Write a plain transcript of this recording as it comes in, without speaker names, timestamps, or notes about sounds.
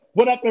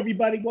What up,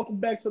 everybody? Welcome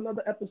back to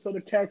another episode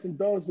of Cats and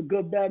Dogs, the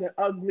Good, Bad, and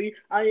Ugly.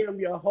 I am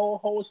your whole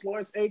host,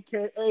 Lawrence,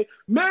 aka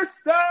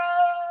Mister.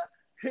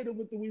 Hit it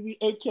with the wee wee,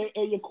 aka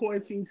your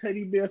quarantine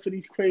teddy bear for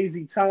these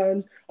crazy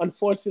times.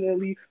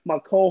 Unfortunately, my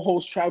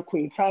co-host Trap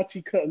Queen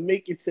Tati couldn't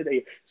make it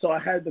today, so I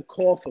had to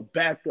call for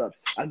backup.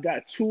 I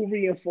got two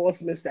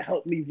reinforcements to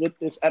help me with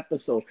this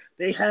episode.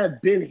 They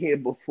have been here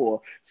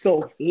before,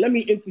 so let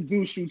me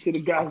introduce you to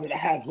the guys that I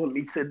have with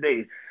me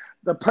today.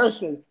 The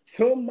person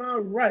to my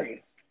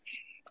right.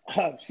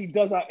 She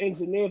does our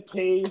engineer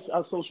page,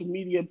 our social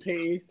media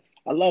page.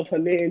 I love her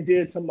near and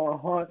dear to my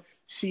heart.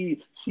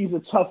 She's a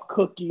tough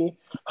cookie.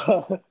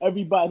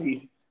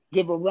 Everybody,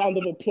 give a round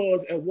of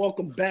applause and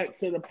welcome back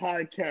to the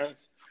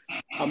podcast,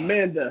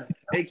 Amanda,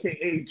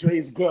 aka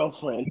Dre's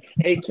girlfriend,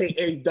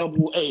 aka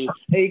Double A,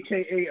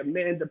 aka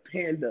Amanda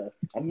Panda.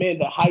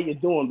 Amanda, how you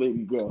doing,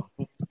 baby girl?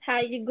 How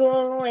you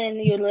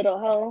going, you little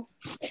hoe?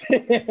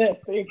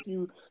 Thank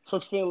you for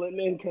filling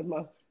in because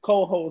my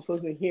co-host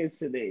wasn't here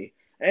today.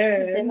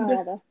 And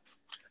Denada.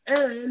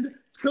 and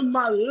to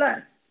my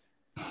left,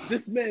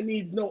 this man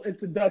needs no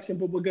introduction,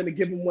 but we're gonna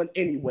give him one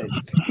anyway.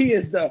 He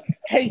is the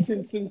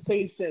Haitian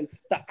sensation,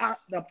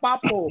 the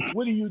Papo.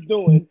 What are you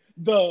doing?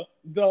 The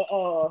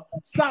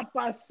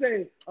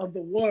Sapase of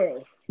the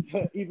world.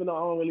 Even though I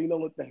don't really know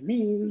what that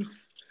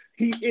means,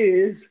 he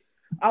is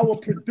our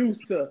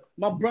producer,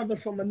 my brother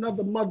from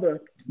another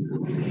mother,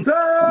 Sir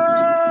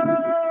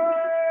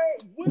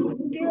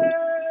Wilkins.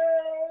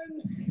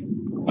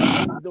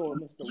 How you doing,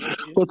 Mr.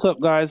 Wilkins? What's up,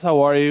 guys?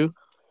 How are you?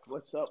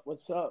 What's up?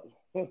 What's up?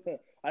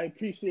 I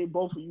appreciate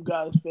both of you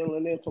guys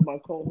filling in for my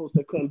co-host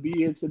that couldn't be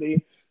here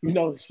today. You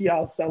know, she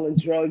out selling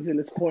drugs in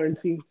this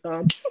quarantine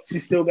time. She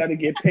still got to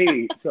get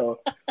paid. So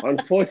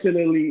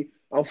unfortunately,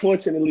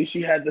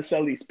 she had to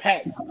sell these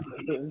packs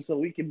so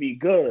we can be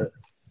good.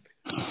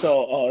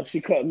 So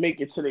she couldn't make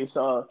it today.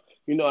 So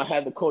I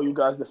had to call you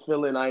guys to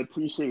fill in. I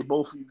appreciate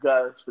both of you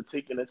guys for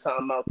taking the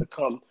time out to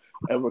come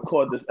and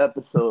record this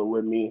episode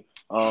with me.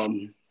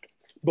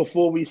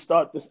 Before we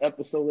start this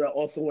episode, I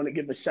also want to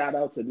give a shout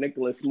out to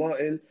Nicholas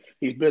Martin.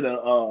 He's been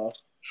a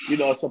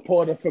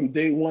supporter from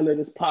day one of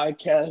this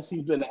podcast.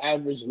 He's been an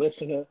average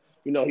listener.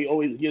 He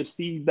always gives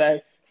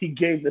feedback. He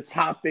gave the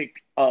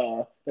topic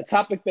that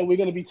we're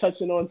going to be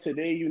touching on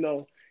today.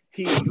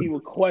 He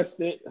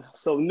requested.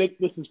 So Nick,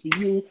 this is for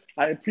you.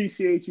 I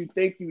appreciate you.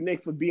 Thank you,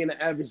 Nick, for being an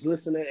average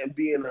listener and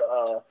being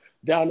a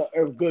down to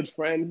earth good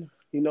friend.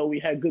 We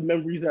had good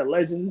memories at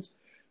Legends.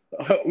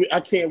 I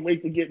can't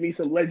wait to get me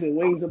some Legend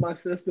wings in my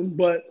system,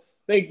 but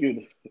thank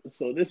you.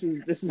 So this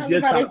is I was your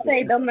about to topic.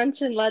 say, don't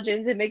mention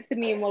legends. It makes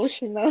me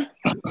emotional.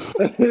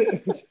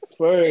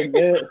 Word,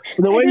 man.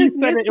 The I way you just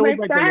said miss it, it was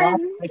my like the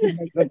last.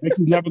 friends. Like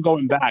she's never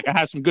going back. I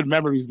had some good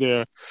memories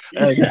there.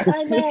 I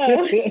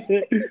know.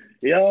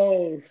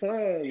 Yo,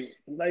 son,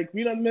 like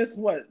we done missed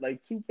what,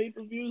 like two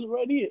pay-per-views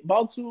already?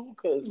 About two,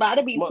 cause About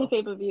to be two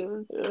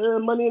pay-per-views.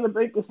 Money in the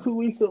Bank is 2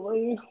 weeks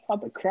away.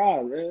 About to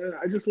cry, man.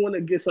 I just want to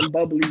get some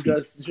bubbly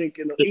guts,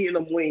 eating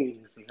them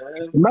wings, man.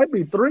 It might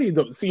be three.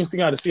 Though. See how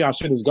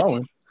shit is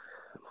going.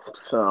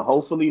 So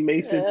hopefully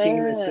May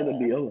 15th, it should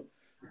be over.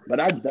 But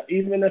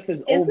even if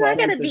it's It's over, I not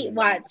don't gonna think be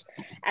watch.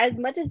 As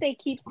much as they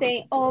keep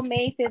saying, "Oh,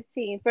 May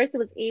 15th." First, it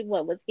was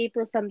April. Was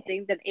April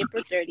something? Then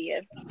April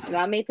 30th.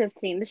 Now May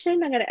 15th. The shit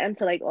not gonna end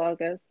till like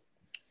August.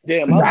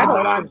 Damn, I I don't was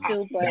about want to.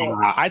 to, but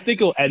I think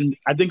it'll end.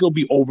 I think it'll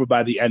be over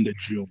by the end of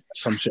June.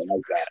 Some shit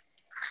like that.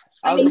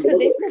 I I mean, was, because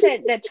they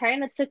said that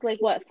China took like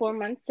what 4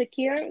 months to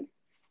cure.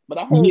 but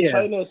I heard Yeah.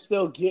 China is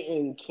still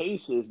getting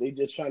cases. They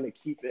just trying to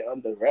keep it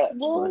under wraps.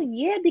 Well, Like,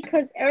 yeah,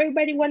 because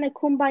everybody wanted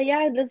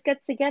kumbaya. Let's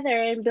get together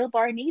and build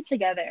our need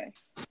together.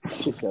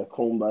 she said,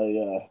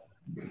 "Kumbaya."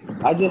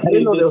 I just I didn't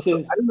need know they were. this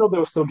shit. I didn't know they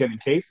were still getting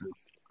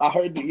cases. I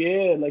heard,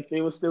 yeah, like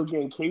they were still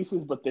getting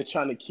cases, but they're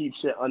trying to keep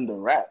shit under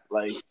wrap.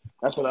 Like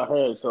that's what I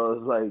heard. So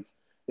it's like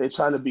they're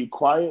trying to be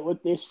quiet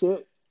with this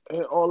shit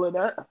and all of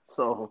that.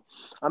 So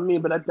I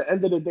mean, but at the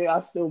end of the day, I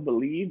still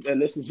believe,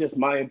 and this is just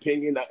my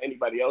opinion, not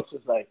anybody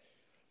else's. Like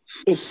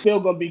it's still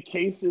gonna be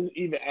cases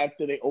even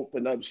after they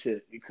open up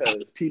shit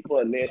because people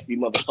are nasty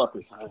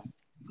motherfuckers. Huh?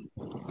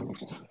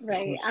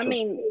 Right. I So,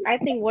 mean, I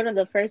think one of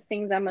the first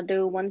things I'm gonna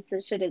do once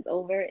this shit is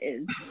over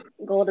is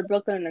go to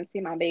Brooklyn and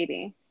see my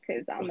baby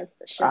because I miss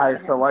the shit all out right,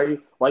 of so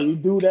him. why you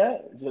do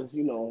that? Just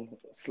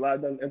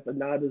slide them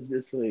empanadas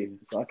this way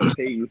so I can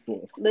pay you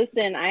for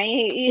Listen, I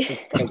ain't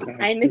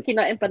it. making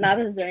no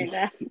empanadas during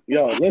that.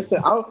 Yo, listen.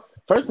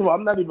 First of all,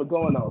 I'm not even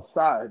going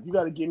outside. You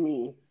got to give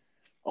me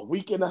a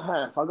week and a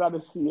half. I got to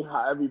see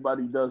how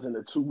everybody does in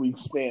a 2 week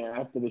span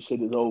after the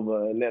shit is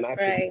over, and then I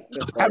can. Right.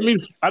 Like,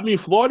 I mean,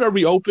 Florida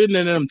reopened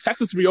and then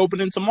Texas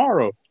reopening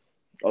tomorrow.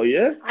 oh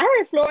yeah. I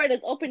heard Florida's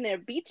open their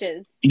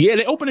beaches. Yeah,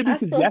 they opened the I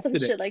beaches saw some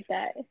yesterday. shit like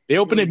that. They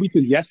opened their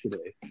beaches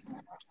yesterday.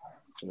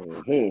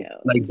 Mm-hmm. Yo,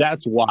 Like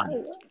that's why.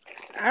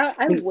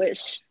 I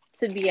wish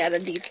to be at a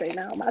beach right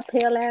now. My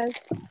pale ass.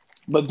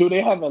 But do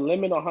they have a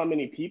limit on how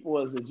many people?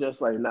 Or is it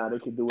just like, nah, they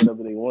can do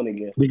whatever they want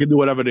again? They can do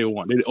whatever they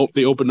want.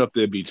 They opened up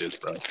their beaches,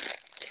 bro.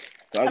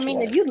 I That's mean,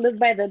 why. if you live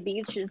by the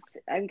beach,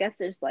 I guess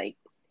there's like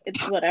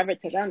it's whatever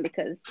to them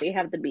because they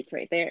have the beach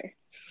right there.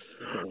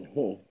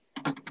 Mhm.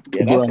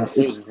 Yeah, that's Bro, some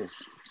crazy thing.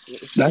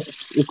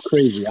 it's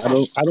crazy. I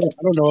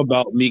don't know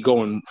about me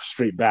going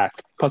straight back.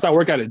 Plus, I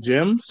work at a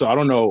gym, so I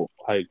don't know.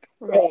 Like,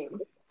 Right.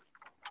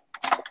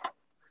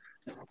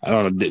 I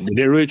don't know.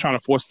 They're really trying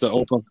to force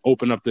to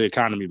open up the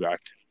economy back.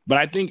 But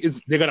I think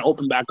they're gonna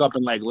open back up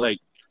and like what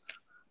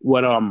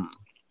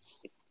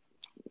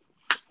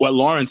what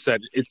Lauren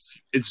said.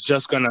 It's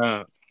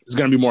gonna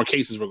be more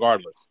cases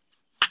regardless.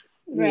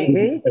 Right.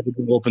 Mm-hmm.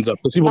 Everything opens up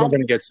because people My are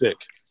gonna get sick.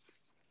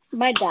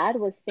 my dad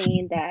was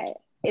saying that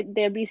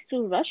there'd be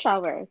still rush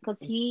hour because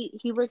he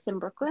works in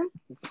Brooklyn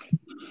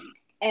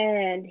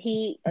and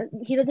he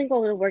doesn't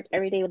go to work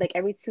every day. Like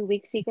every 2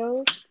 weeks he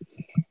goes,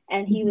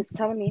 and he was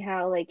telling me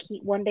how like he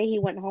one day he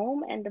went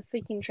home and the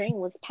freaking train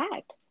was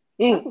packed.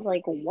 I was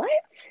like, what?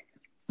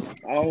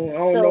 I don't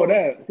know So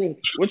that.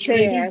 What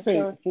train he yeah, take?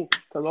 so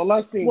Because all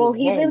I seen well was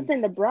he lives in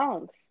bums. the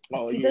Bronx.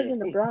 Oh He lives yeah. in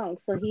the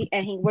Bronx, so he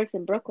works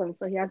in Brooklyn,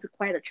 so he has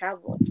quite a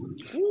travel.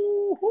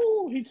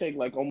 Woo-hoo. He take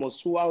like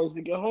almost 2 hours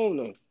to get home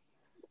then.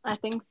 I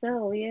think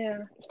so, yeah.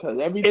 Because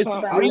every It's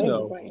time But I I free was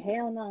live, just though. like,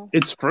 hell no.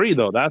 It's free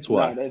though. That's nah,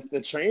 why.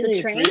 the train The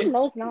ain't train? free.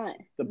 No, it's not.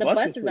 The The bus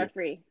is buses are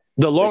free. free.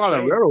 The train.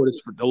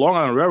 The Long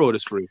Island Railroad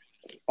is free.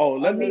 Oh, Oh,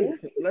 really?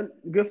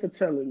 good for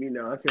telling me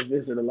now. I can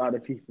visit a lot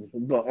of people,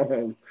 but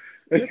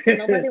Listen,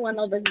 nobody want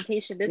no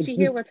visitation. Did you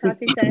hear what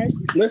Tati said?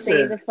 Stay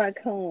listen. the fuck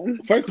home.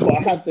 First of all,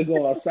 I have to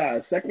go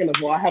outside. Second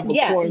of all, I have a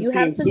Yeah, you quarantine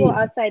have to go suit.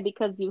 outside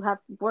because you have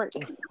work.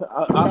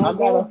 I Don't got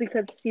go a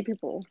because see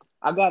people.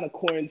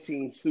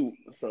 quarantine suit,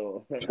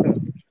 so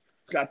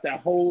got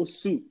that whole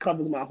suit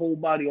covers my whole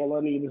body. All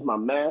I need is my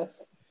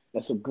mask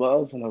and some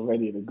gloves, and I'm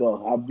ready to go.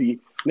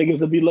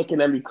 Niggas will be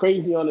looking at me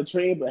crazy on the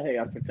train, but hey,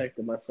 I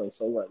protected myself.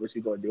 So what? What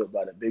you gonna do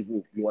about it, big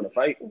whoop? You want to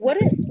fight?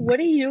 What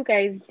are you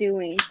guys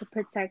doing to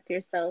protect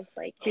yourselves?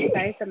 Like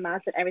besides the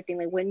mask and everything,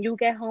 like when you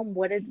get home,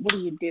 what do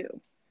you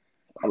do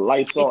I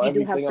lights if all you do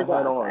have everything I to go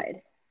had on.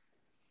 outside?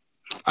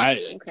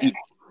 I Okay.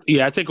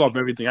 Yeah, I take off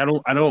everything. I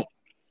don't.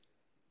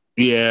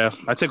 Yeah,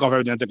 I take off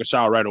everything. I take a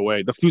shower right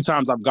away. The few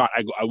times I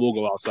will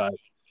go outside.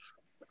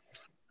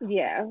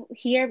 Yeah,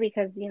 here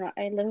because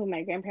I live with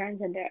my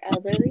grandparents and they're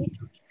elderly.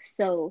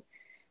 So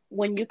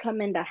when you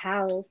come in the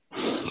house,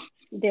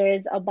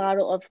 there's a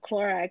bottle of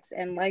Clorox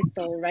and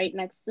Lysol right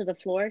next to the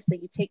floor. So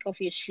you take off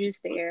your shoes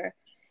there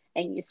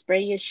and you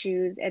spray your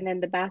shoes, and then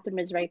the bathroom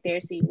is right there.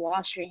 So you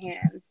wash your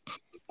hands.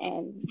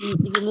 And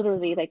you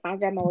literally, like my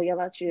grandma will yell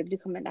at you if you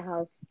come in the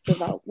house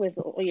with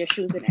all your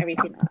shoes and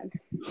everything on.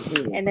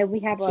 Hmm. And then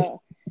we have a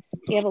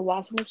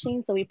washing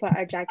machine, so we put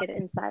our jacket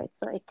inside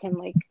so it can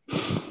like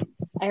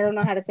I don't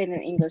know how to say it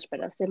in English, but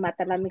se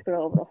mata la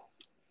microobro.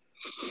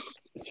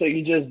 So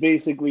you just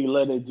basically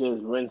let it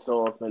just rinse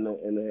off in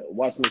the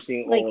washing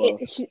machine, Like or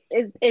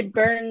it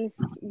burns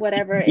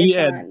whatever it's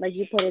Yeah, on. Like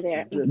you put it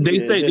there. just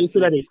yeah, they just say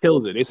that it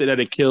kills it. They say that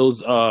it kills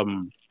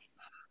the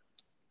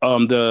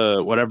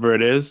whatever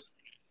it is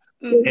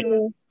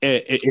Mm-hmm.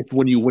 if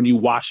when you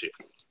wash it.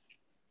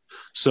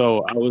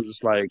 So I was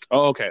just like,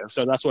 oh, okay.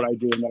 So that's what I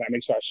do, and then I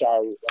make sure I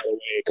shower right away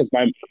because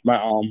my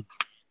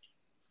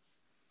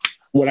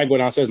when I go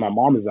downstairs, my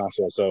mom is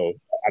downstairs, so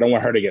I don't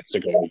want her to get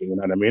sick or anything. You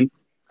know what I mean?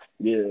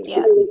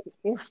 yeah.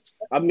 Yeah.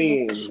 I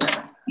mean,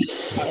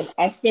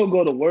 I still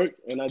go to work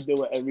and I deal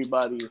with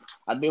everybody.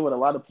 I deal with a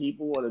lot of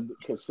people on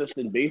a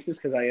consistent basis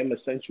because I am an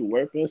essential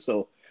worker.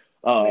 So,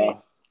 uh,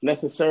 Right.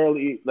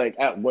 necessarily, like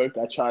at work,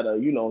 I try to,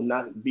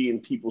 not be in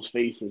people's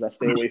faces. I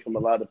stay away from a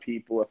lot of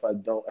people if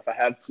I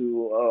have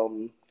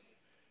to.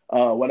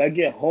 When I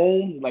get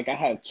home, like I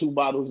have 2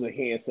 bottles of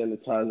hand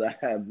sanitizer.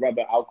 I have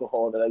rubber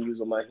alcohol that I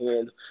use on my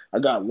hands. I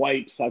got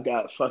wipes. I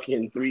got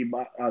fucking three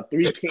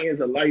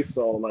cans of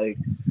Lysol. Like,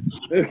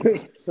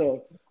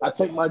 so I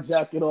take my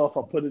jacket off.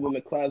 I put it in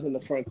the closet, in the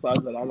front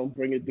closet. I don't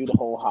bring it through the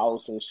whole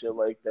house and shit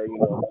like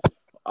that.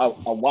 I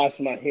wash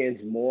my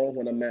hands more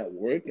when I'm at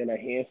work, and I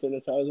hand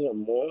sanitizer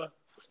more.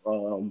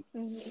 Um,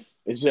 Mm-hmm.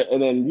 it's just,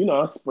 and then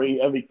I spray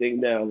everything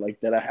down like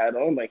that I had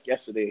on like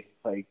yesterday.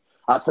 Like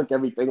I took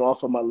everything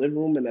off of my living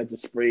room and I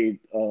just sprayed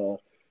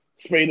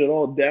it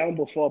all down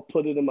before I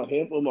put it in my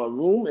hamper in my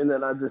room, and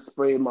then I just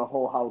sprayed my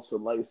whole house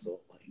with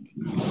Lysol.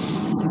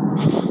 Like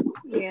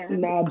Yeah.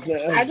 knobs and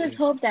I just everything.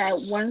 hope that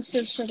once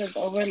this shit is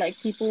over, like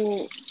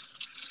people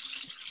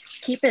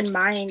keep in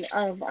mind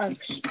of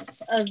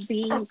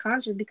being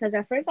conscious because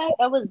at first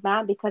I was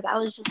mad because I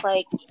was just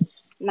like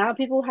now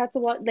people have to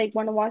want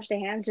to wash their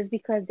hands just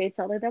because they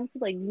tell them to.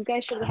 Like you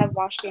guys should have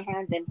washed your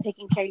hands and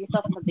taken care of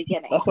yourself in the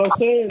beginning. That's what I'm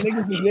saying. Niggas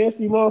is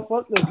nasty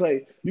motherfuckers.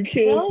 Like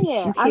Hell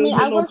yeah. you I can't mean,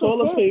 get I no work with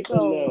toilet kids, paper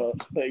so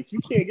now. Like you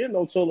can't get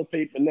no toilet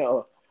paper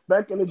now.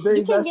 Back in the you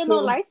days, can't that get shit no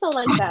was Lysol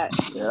like that.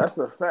 yeah, that's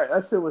a fact.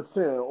 That shit was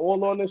sitting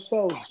all on the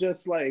shelves,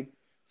 just like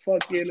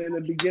fucking in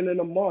the beginning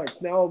of March.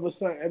 Now all of a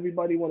sudden,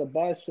 everybody want to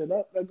buy shit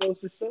up. That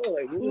goes to show,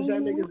 like, what was y'all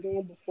Hmm. niggas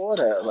doing before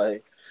that?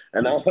 Like,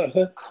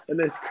 and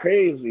it's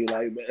crazy.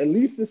 Like, but at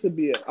least this would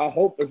be. I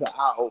hope it's an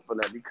eye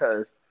opener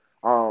because,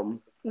 Hmm.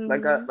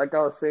 like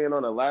I was saying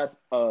on the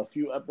last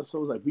few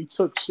episodes, like we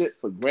took shit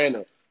for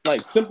granted.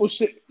 Like simple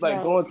shit, like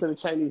Right. going to the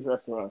Chinese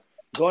restaurant.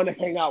 going to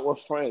hang out with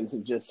friends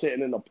and just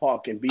sitting in the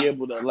park and be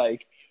able to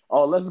like,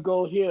 oh, let's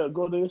go here,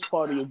 go to this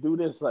party and do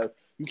this. Like,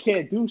 you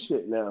can't do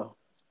shit now.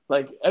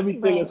 Like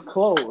everything Right. is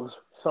closed,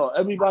 so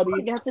everybody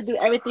You have to do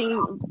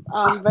everything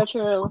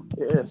virtual.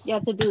 is. You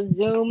have to do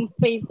Zoom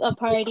face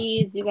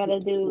parties. You gotta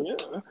do.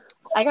 Yeah.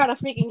 I got a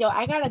freaking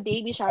I got a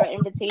baby shower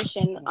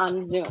invitation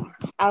on Zoom.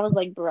 I was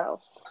like,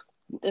 bro,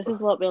 this is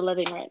what we're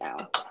living right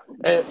now.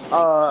 And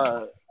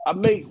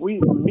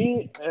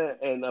me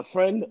and a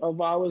friend of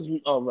ours,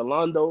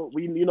 Rolando,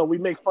 we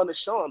make fun of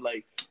Sean.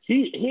 Like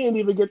he didn't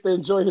even get to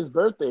enjoy his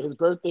birthday. His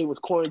birthday was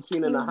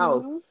quarantined in the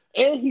house, Mm-hmm.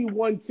 and he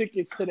won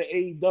tickets to the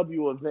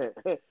AEW event,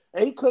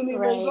 and he couldn't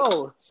even Right.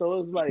 go. So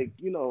it's like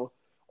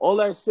all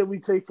that shit we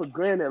take for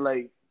granted.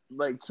 Like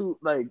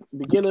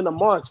beginning of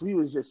March, we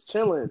was just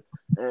chilling,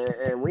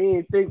 and we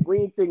ain't think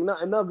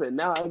nothing of it.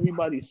 Now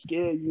everybody's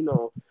scared.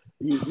 You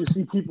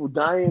see people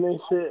dying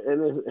and shit,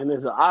 and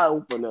it's an eye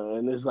opener,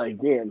 and it's like,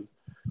 damn,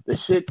 the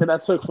shit that I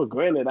took for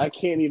granted, I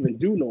can't even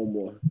do no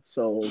more.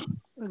 So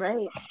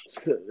Right.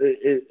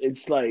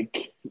 it's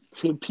like,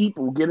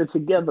 people get it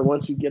together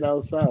once you get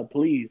outside,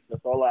 please.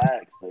 That's all I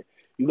ask. Like,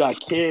 you got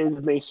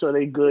kids, make sure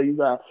they good. You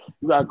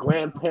got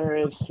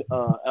grandparents,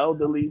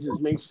 elderly,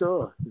 just make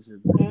sure.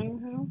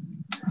 Mm-hmm.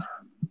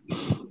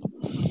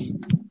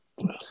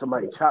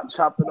 Somebody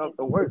chopping up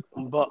the work.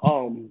 But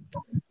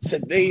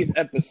today's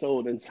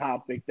episode and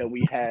topic that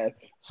we have.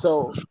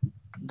 So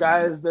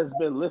guys that's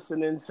been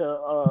listening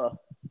to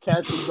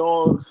Cats and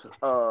Dogs,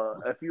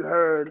 if you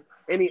heard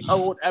any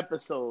old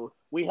episode,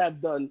 we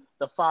have done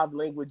the 5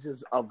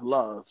 languages of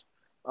love.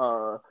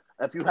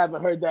 If you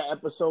haven't heard that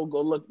episode,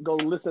 go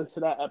listen to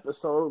that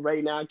episode.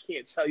 Right now, I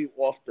can't tell you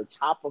off the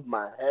top of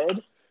my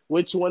head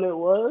which one it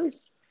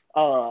was.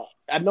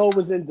 I know it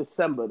was in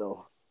December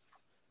though.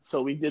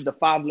 So we did the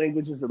 5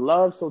 languages of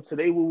love. So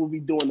today we will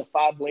be doing the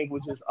 5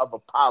 languages of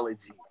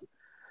apology.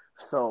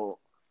 So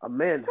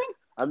Amanda,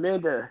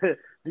 do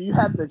you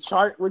have the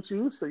chart with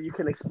you so you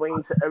can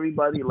explain to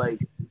everybody like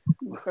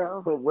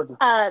Bro. what?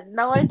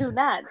 No, I do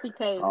not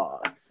because Uh,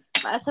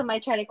 last time I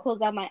tried to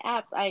close out my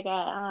apps, I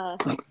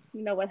got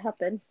you know what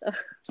happened.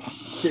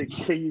 So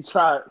can you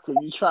try?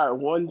 Can you try it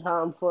one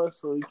time for us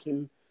so we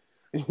can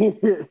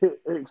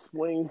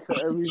explain to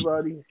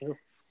everybody?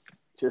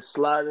 Just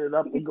slide it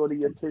up and go to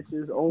your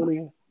pictures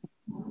only.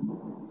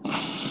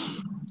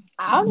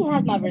 I only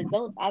have my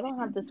results. I don't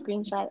have the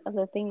screenshot of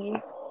the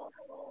thingy.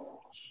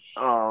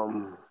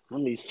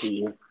 Let me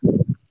see.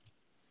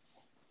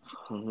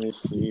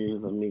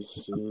 Let me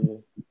see.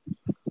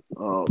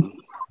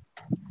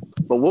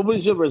 But what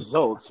was your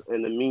results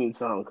in the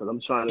meantime? Because I'm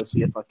trying to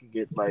see if I could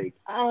get like.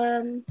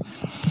 Hold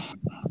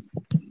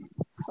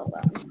on.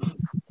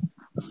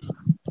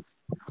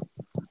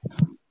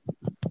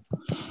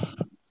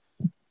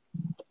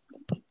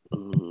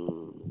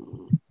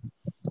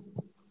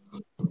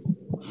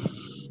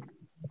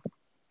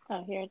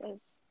 Oh, here it is.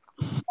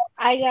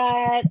 I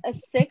got a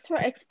 6 for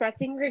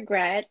expressing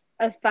regret,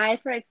 a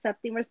 5 for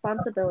accepting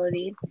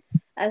responsibility,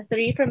 a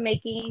 3 for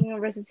making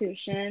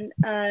restitution,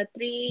 a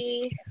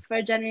 3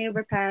 for genuine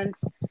repent,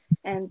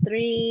 and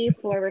 3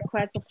 for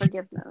request of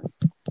forgiveness.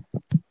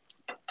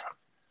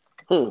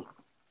 I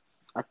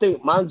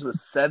think mine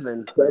was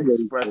 7 for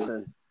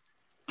expressing.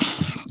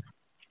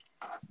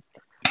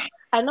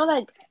 I know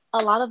that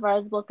a lot of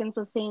ours, Wilkins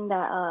was saying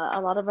that a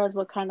lot of ours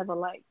were kind of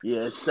alike.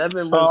 Yeah,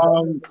 7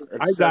 was.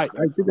 I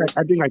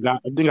think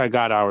I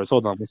got ours.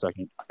 Hold on a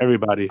second,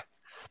 everybody.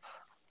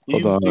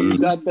 You got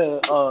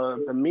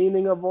the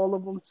meaning of all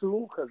of them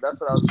too, because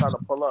that's what I was trying to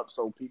pull up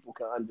so people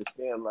can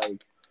understand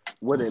like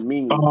what it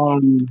means. I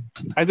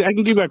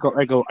can give you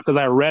because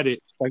I read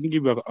it. So I can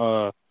give you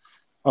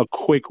a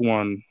quick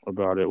one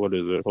about it. What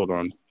is it? Hold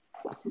on.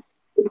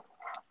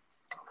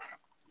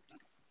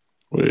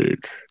 Wait.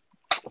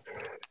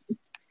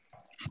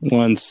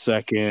 1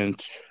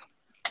 second.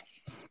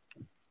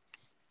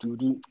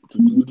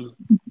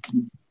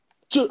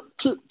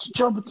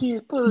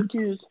 Trumpeteers,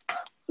 perkins.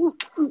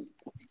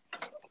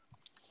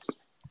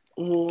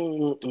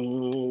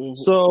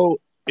 So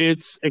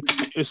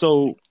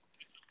so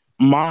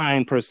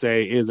mine per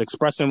se is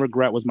expressing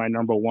regret was my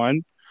number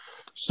 1.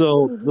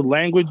 So the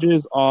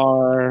languages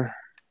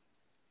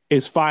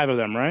is 5 of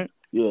them, right?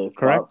 Yeah,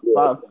 correct.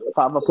 Five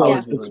So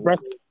apologies.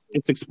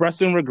 it's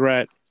expressing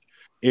regret.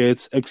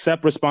 It's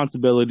accept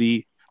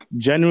responsibility,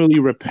 genuinely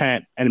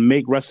repent, and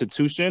make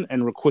restitution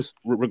and request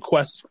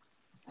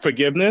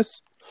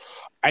forgiveness.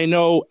 I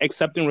know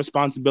accepting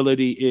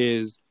responsibility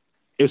is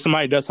if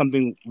somebody does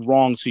something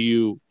wrong to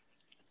you,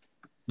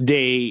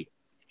 they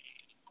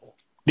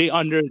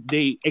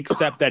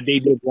accept that they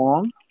did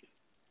wrong,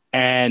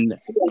 and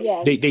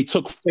they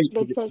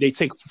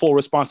take full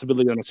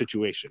responsibility on the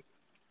situation.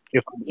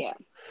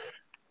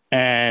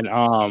 And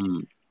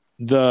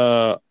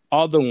the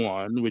other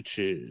one, which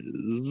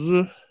is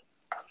give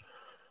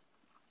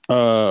me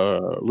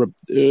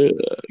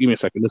a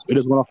second. It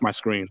just went off my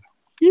screen.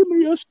 Give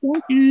me a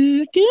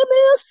second.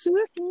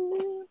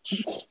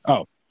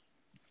 Oh.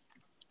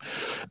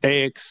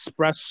 They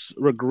express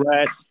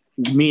regret,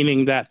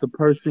 meaning that the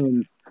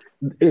person,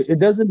 it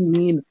doesn't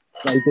mean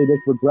like they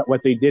just regret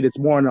what they did. It's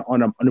more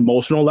on an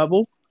emotional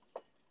level,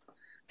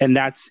 and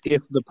that's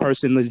if the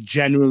person is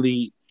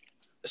genuinely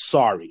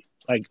sorry.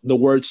 Like the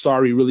word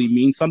sorry really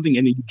means something,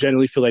 and you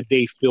generally feel like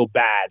they feel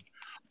bad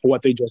for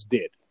what they just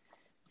did.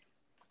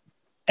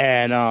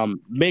 And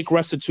make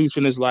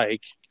restitution is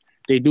like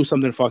they do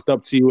something fucked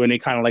up to you, and they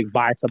kind of like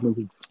buy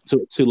something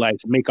to like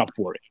make up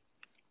for it.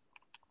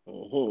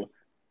 Mm-hmm.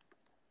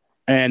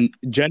 And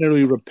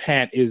generally,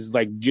 repent is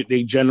like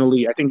they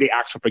generally, I think they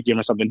ask for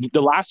forgiveness or something.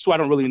 The last two I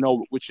don't really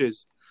know, which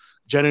is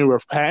generally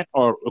repent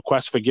or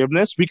request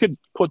forgiveness. We could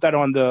put that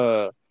on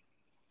the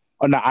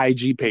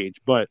IG page,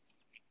 but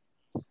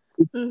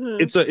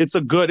Mm-hmm. it's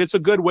a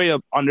good way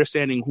of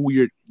understanding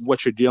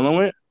what you're dealing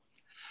with,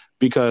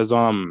 because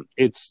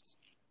it's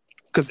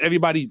because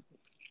everybody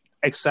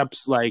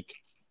accepts like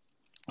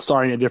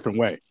sorry in a different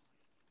way.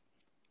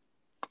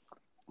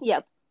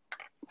 Yep.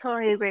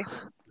 Totally agree.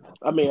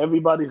 I mean,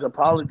 everybody's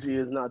apology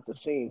is not the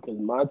same because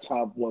my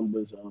top one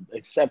was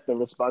accept the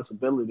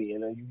responsibility,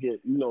 and then you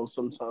get,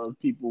 sometimes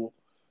people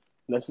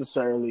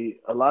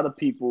a lot of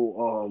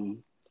people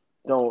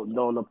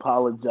don't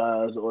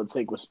apologize or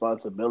take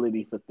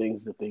responsibility for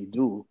things that they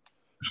do.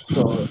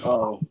 So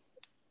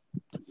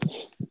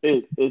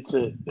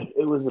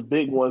it was a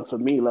big one for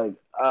me. Like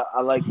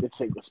I like to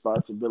take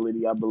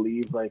responsibility. I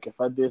believe like if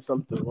I did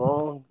something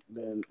wrong,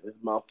 then it's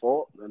my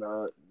fault, and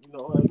I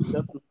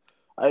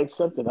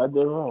accept it. I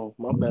did wrong.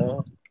 My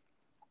bad.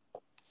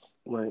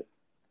 Like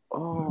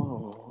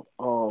oh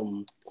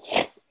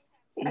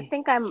I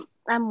think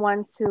I'm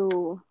one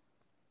to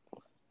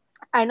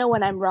I know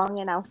when I'm wrong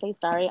and I'll say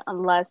sorry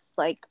unless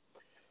like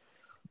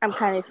I'm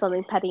kind of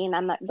feeling petty and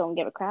I'm not don't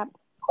give a crap.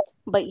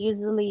 But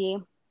usually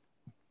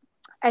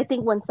I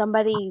think when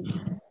somebody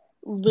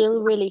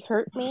really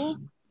hurt me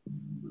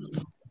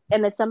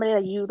and it's somebody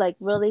that you like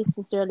really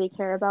sincerely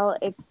care about,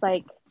 it's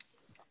like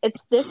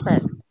it's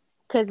different.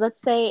 Cause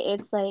let's say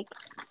it's like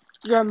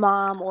your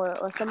mom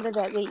or somebody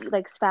that they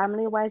like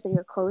family wise that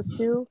you're close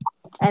to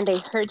and they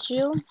hurt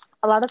you.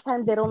 A lot of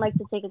times they don't like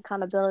to take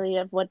accountability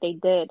of what they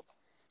did.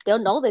 They'll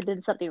know they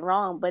did something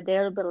wrong, but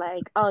they'll be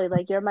like, "Oh,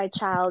 like you're my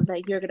child,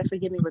 like you're gonna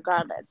forgive me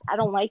regardless." I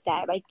don't like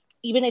that. Like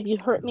even if you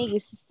hurt me, you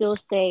still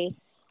say,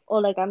 "Oh,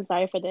 like I'm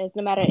sorry for this,"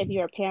 no matter if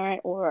you're a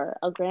parent or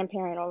a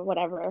grandparent or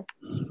whatever.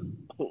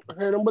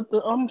 hit him with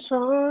the I'm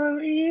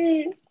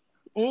sorry.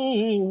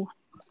 Mm.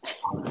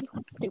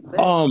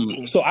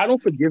 Stupid. So I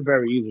don't forgive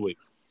very easily.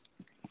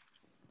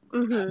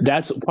 Mhm.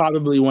 That's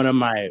probably one of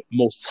my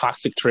most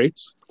toxic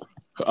traits.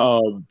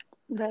 Um,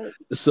 Right.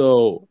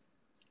 so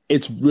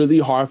it's really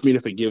hard for me to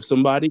forgive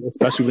somebody,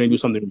 especially when they do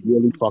something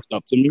really fucked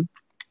up to me.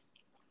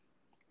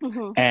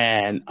 Mhm.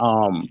 And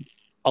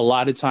a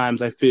lot of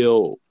times I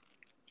feel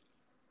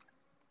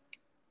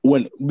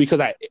when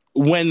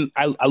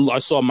I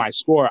saw my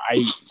score,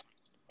 I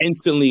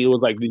instantly it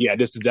was like, yeah,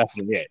 this is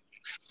definitely it.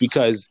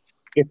 Because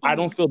if I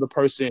don't Mhm. feel the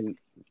person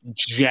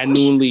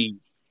genuinely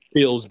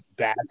feels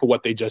bad for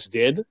what they just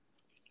did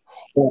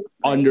or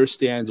Right.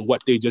 understands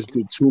what they just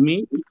did to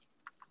me,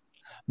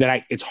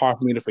 then it's hard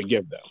for me to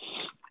forgive them.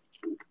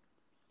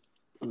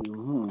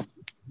 Mm-hmm.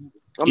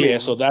 I Yeah, mean,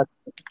 so I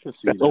can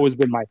see that's that. always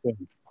been my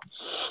thing.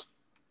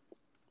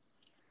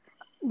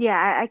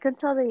 Yeah, I could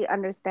totally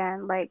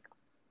understand. Like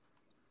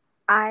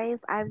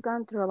I've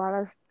gone through a lot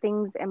of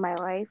things in my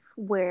life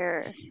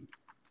where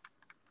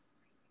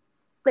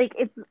like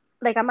it's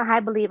like I'm a high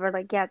believer,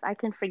 like yes, I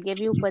can forgive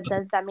you, but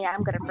does that mean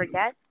I'm gonna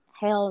forget?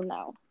 Hell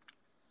no.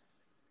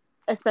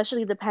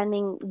 Especially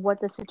depending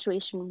what the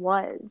situation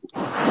was.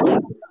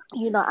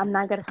 I'm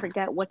not gonna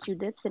forget what you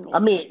did to I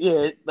me. mean,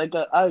 yeah, like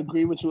I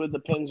agree with you. It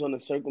depends on the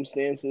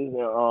circumstances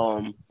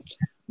and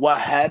what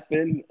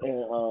happened,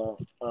 and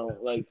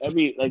like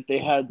they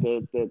had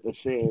the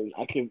saying,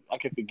 I can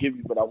forgive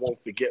you, but I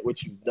won't forget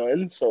what you've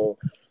done. So,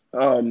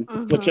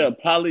 but your Mhm.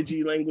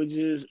 apology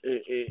languages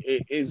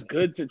it is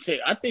good to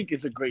take. I think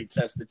it's a great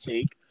test to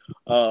take,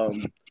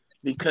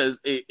 because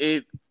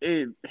it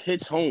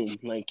hits home.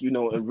 Like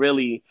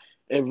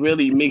it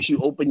really makes you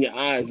open your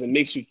eyes and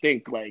makes you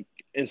think like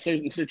in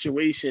certain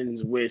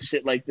situations where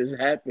shit like this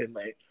happened,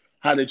 like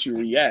how did you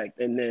react,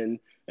 and then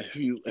if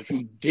you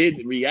did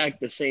react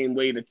the same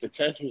way that the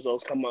test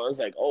results come out, it's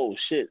like, oh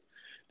shit,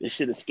 this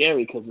shit is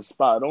scary because it's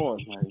spot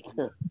on. Like,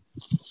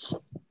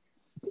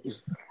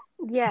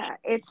 Yeah,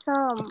 it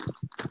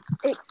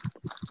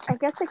I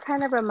guess it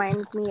kind of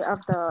reminds me of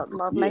the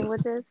love yeah,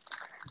 languages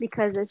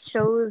because it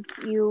shows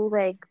you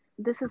like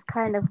this is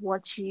kind of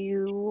what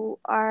you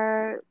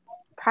are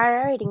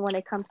prioritizing when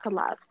it comes to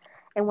love.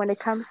 And when it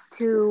comes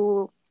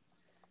to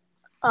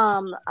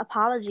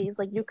apologies,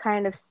 like you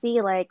kind of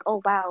see like,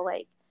 oh wow,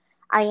 like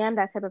I am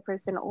that type of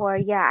person, or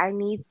yeah, I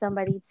need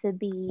somebody to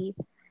be,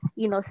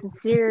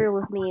 sincere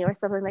with me or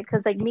something like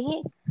because like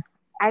me,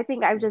 I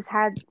think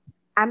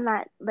I'm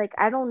not like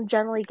I don't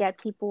generally get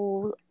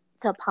people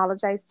to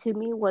apologize to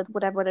me with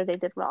whatever they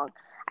did wrong.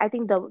 I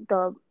think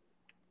the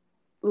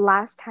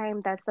last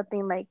time that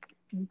something like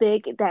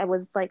big that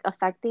was like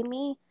affecting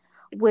me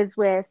was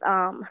with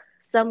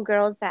some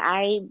girls that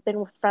I've been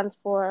with friends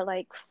for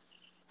like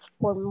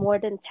for more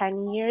than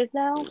 10 years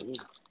now.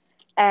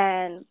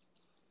 And,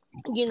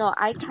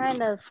 I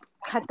kind of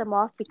cut them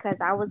off because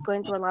I was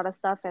going through a lot of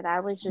stuff and I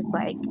was just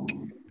like,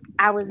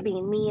 I was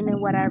being mean and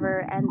whatever.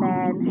 And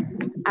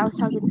then I was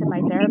talking to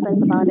my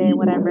therapist about it,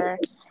 whatever.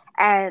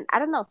 And I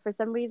don't know, for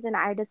some reason,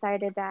 I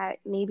decided that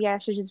maybe I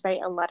should just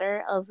write a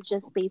letter of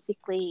just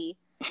basically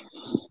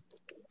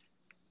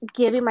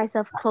giving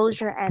myself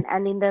closure and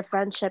ending the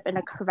friendship in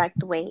a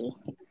correct way.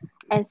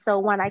 And so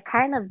when I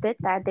kind of did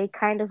that, they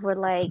kind of were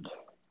like,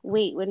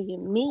 wait, what do you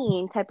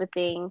mean? Type of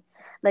thing.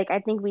 Like, I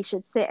think we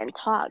should sit and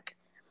talk.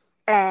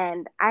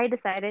 And I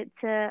decided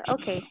to,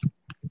 okay,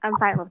 I'm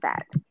fine with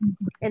that.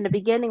 In the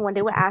beginning, when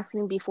they were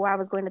asking me before I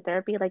was going to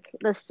therapy, like,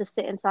 let's just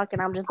sit and talk.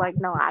 And I'm just like,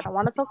 no, I don't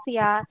want to talk to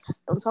y'all.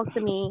 Don't talk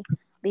to me.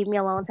 Leave me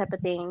alone, type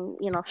of thing.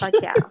 Fuck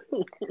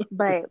y'all.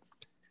 But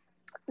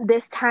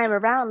this time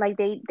around, like,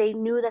 they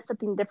knew that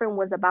something different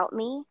was about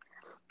me.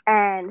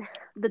 And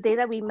the day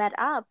that we met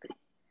up,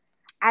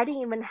 I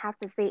didn't even have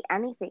to say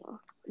anything.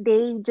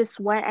 They just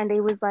went and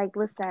they was like,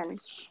 listen,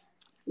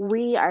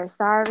 we are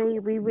sorry.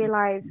 We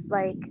realized,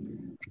 like,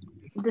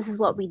 this is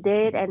what we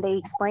did. And they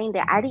explained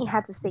it. I didn't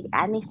have to say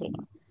anything.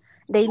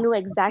 They knew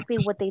exactly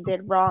what they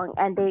did wrong.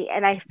 And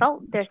I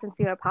felt their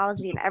sincere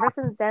apology. And ever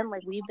since then,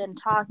 like, we've been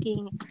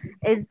talking.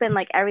 It's been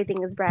like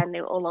everything is brand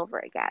new all over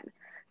again.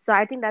 So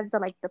I think that's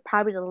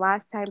probably the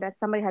last time that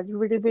somebody has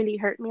really, really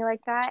hurt me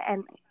like that.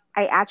 And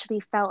I actually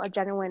felt a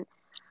genuine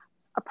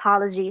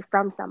apology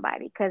from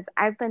somebody, because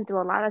I've been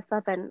through a lot of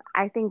stuff, and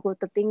I think with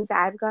the things that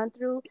I've gone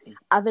through,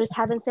 others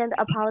haven't sent an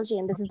apology,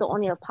 and this is the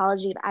only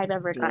apology that I've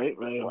ever gotten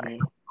before. Right.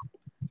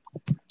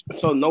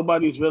 So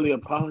nobody's really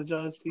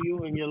apologized to you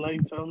in your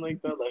lifetime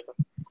like that? Like,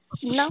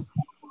 No,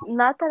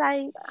 not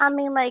that I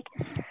mean, like,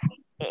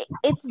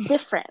 it's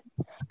different.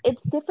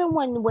 It's different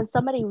when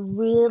somebody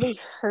really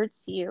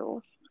hurts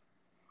you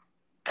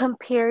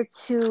compared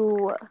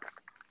to,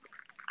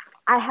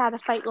 I had a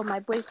fight with my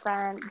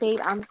boyfriend. Babe,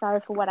 I'm sorry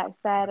for what I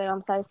said and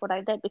I'm sorry for what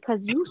I did, because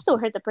you still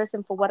hurt the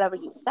person for whatever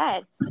you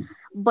said.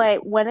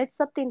 But when it's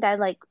something that,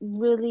 like,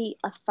 really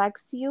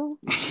affects you,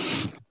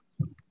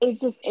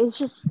 it's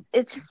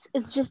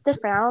just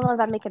different. I don't know if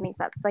that makes any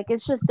sense. Like,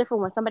 it's just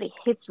different when somebody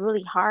hits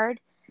really hard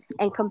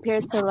and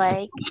compared to,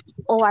 like,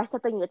 oh, I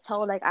stepped on your toe,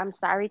 like, I'm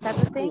sorry, type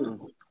of thing.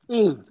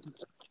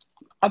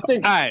 I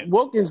think, All right.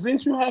 Wilkins,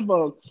 didn't you have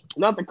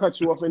not to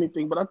cut you off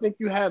anything, but I think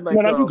you had like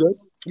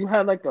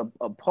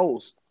a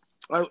post.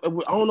 I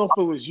don't know if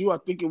it was you. I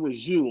think it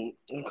was you,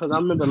 because I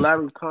remember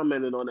Larry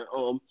commented on it.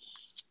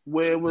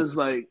 Where it was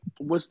like,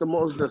 what's the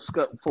most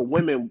for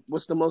women?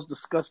 What's the most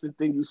disgusting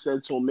thing you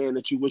said to a man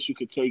that you wish you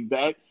could take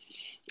back?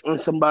 And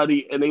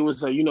they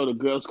was like, the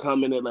girls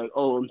commented like,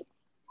 oh,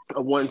 I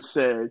once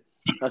said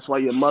that's why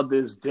your mother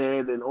is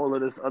dead and all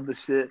of this other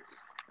shit,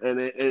 and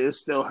it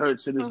still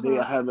hurts to this day.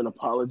 I haven't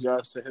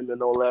apologized to him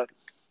and all that.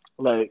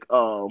 Like,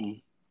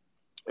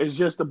 it's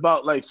just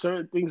about like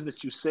certain things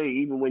that you say,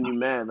 even when you're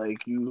mad.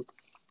 Like, you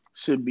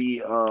should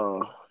be,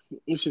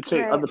 you should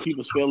take other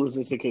people's feelings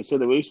into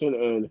consideration,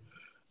 and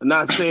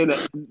not saying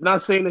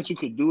that you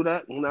could do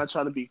that. I'm not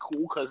trying to be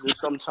cool, because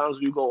there's sometimes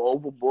we go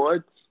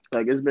overboard.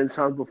 Like, it's been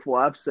times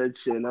before I've said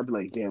shit and I'd be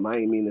like, damn, I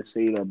ain't mean to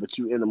say that, but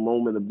you in a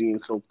moment of being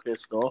so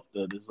pissed off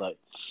that it's like,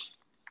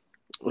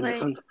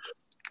 Right.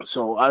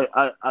 So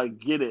I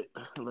get it.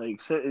 Like,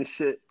 certain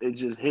shit, it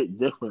just hit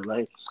different.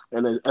 Like,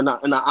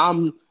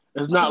 I'm.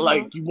 It's not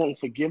like you won't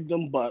forgive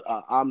them, but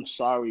I'm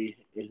sorry.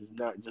 It's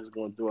not just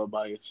going through it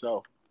by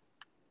yourself.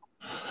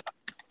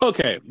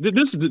 Okay,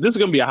 this is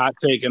gonna be a hot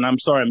take, and I'm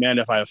sorry, man,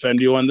 if I offend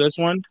you on this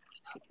one.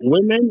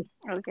 Women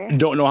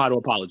don't know how to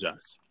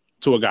apologize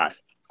to a guy.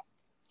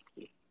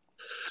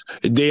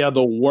 They are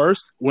the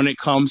worst when it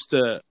comes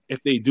to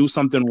if they do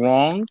something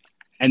wrong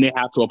and they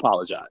have to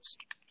apologize.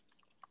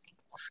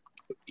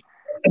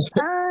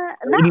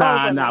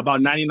 About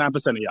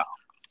 99% of y'all.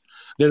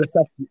 They're the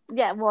exception.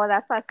 Yeah, well,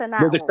 that's why I said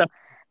not,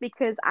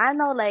 because I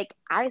know, like,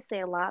 I say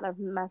a lot of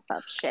messed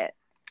up shit.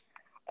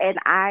 And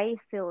I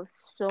feel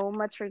so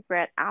much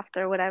regret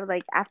after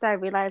after I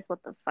realize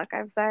what the fuck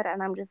I've said,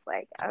 and I'm just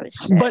like, oh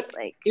shit. But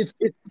like, it's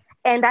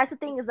and that's the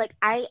thing, is like,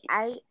 I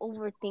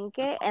overthink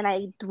it and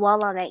I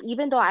dwell on it.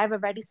 Even though I've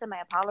already said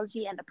my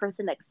apology and the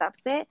person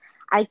accepts it,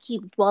 I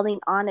keep dwelling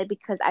on it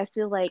because I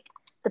feel like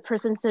the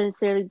person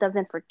sincerely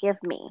doesn't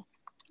forgive me.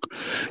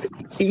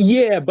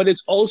 Yeah, but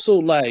it's also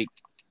like,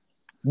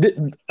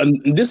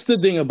 this is the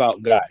thing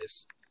about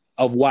guys,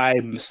 of why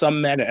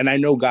some men, and I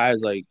know guys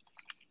like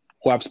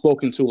who I've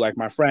spoken to, like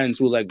my friends,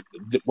 who like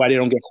why they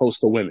don't get close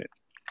to women,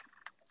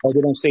 or they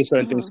don't say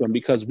certain things to them,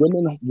 because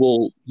women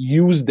will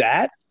use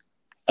that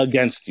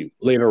against you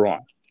later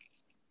on.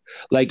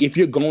 Like, if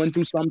you're going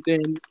through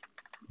something,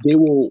 they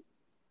will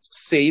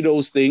say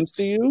those things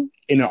to you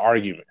in an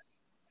argument,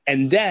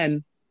 and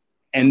then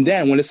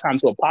when it's time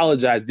to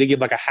apologize, they give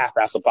like a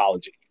half-ass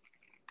apology.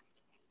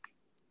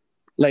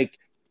 Like,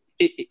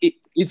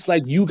 it's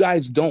like you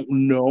guys don't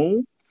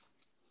know,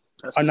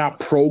 are not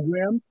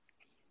programmed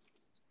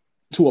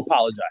to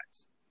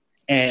apologize.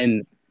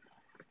 And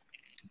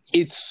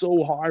it's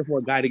so hard for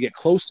a guy to get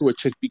close to a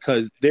chick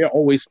because they're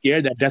always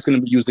scared that that's going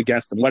to be used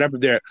against them, whatever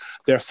their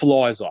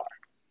flaws are.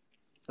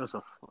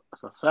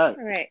 That's a fact.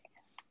 Right.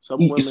 Some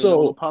women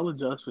So- don't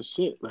apologize for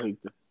shit. Like,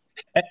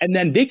 And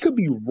then they could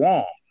be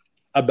wrong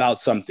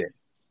about something.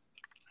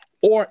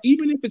 Or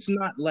even if it's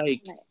not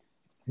like Right.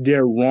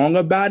 they're wrong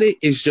about it,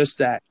 it's just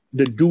that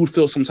the dude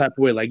feels some type of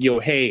way, like, yo,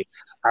 hey,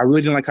 I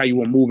really didn't like how you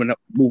were moving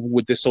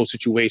with this whole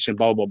situation,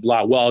 blah, blah,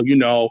 blah. Well, you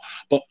know,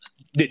 but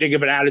they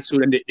give an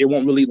attitude and they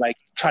won't really like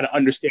try to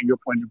understand your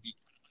point of view.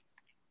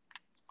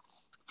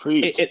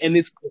 preach. And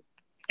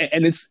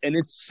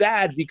it's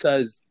sad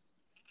because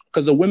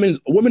the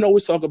women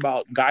always talk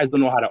about guys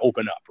don't know how to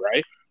open up,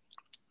 right?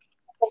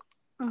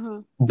 Mm-hmm.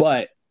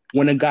 But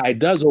when a guy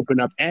does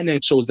open up and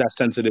then shows that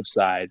sensitive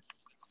side,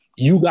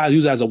 you guys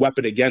use it as a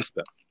weapon against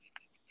them.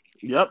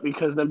 Yep,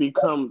 because then you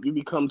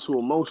become too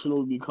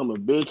emotional, you become a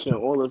bitch, and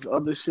all this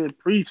other shit.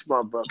 Preach,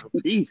 my brother,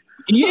 preach.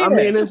 Yeah, I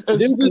mean, it's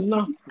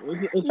No,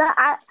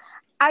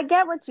 I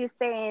get what you're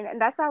saying, and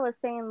that's why I was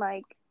saying,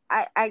 like,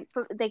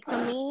 for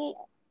me,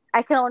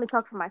 I can only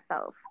talk for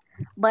myself,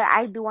 but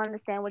I do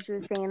understand what you were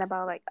saying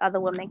about like other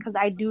women, because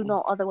I do know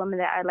other women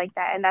that are like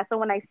that, and that's why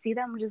when I see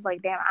them, I'm just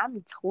like, damn,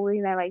 I'm totally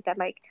not like that.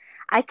 Like,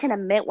 I can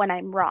admit when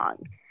I'm wrong.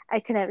 I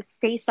can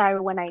say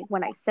sorry when I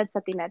said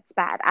something that's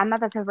bad. I'm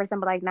not that type of person,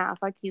 but like, nah,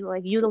 fuck you.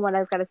 Like, you the one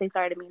that's gotta say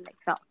sorry to me. Like,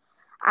 no.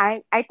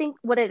 I think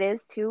what it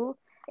is too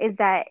is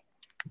that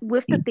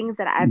with the things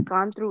that I've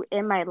gone through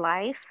in my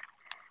life,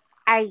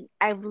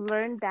 I've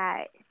learned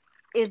that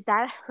if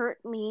that hurt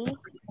me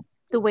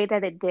the way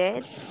that it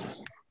did,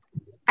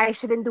 I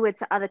shouldn't do it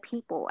to other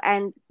people.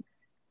 And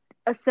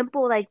a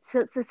simple, like,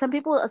 to some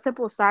people, a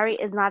simple sorry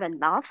is not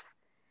enough.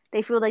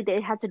 They feel like they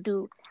have to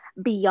do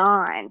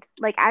beyond.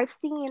 Like, I've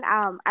seen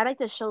I like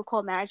this show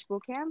called Marriage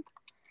Boot Camp,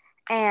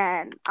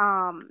 and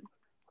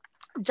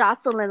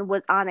Jocelyn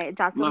was on it.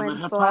 Jocelyn Love and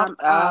from hip hop. Hip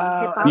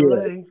Hop.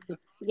 LA.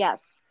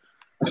 Yes,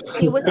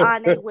 she was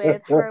on it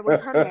with her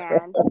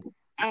man,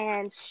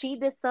 and she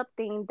did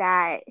something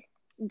that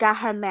got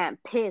her man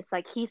pissed.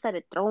 Like, he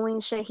started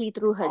throwing shit. He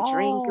threw her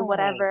drink and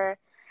whatever.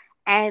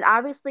 And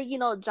obviously, you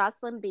know,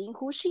 Jocelyn being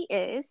who she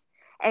is,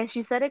 and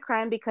she started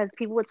crying because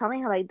people were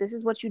telling her, like, this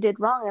is what you did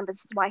wrong, and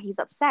this is why he's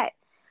upset.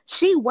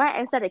 She went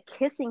and started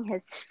kissing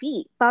his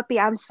feet. Papi,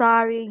 I'm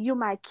sorry. You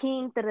my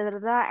king. Da, da, da,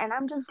 da. And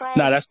I'm just like,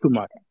 nah, that's too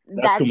much.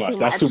 That's too much.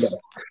 That's too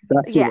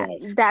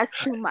much.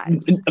 That's too much.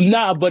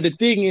 Nah, but the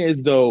thing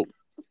is, though,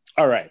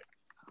 all right,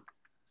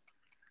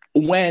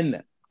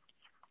 when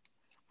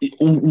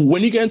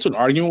you get into an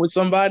argument with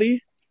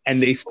somebody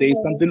and they say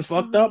something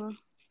fucked up,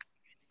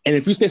 and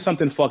if you say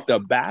something fucked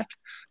up back,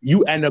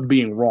 you end up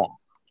being wrong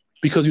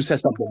because you said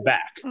something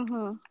back.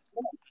 Mm-hmm.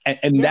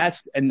 And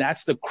that's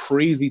the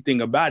crazy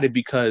thing about it,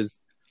 because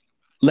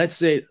let's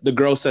say the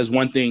girl says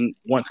one thing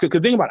once. Because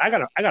think about it,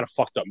 I got a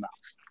fucked up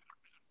mouth,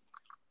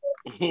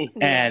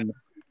 and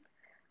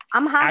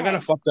I'm high. I got a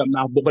fucked up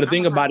mouth. But the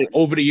thing about it,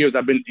 over the years,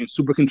 I've been in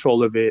super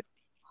control of it.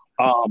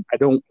 I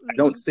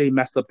don't say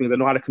messed up things. I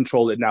know how to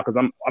control it now because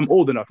I'm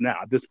old enough now.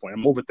 At this point,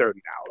 I'm over 30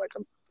 now. Like,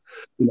 I'm,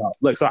 you know,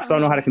 like so I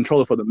know how to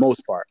control it for the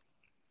most part.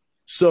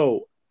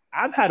 So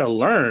I've had to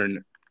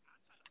learn,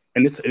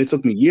 and it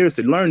took me years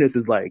to learn this.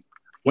 Is like,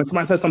 when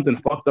somebody says something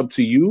fucked up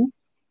to you,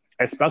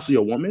 especially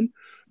a woman,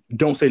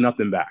 don't say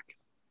nothing back.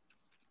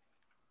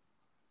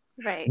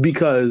 Right.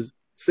 Because,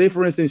 say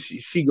for instance,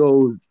 she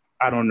goes,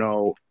 I don't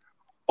know,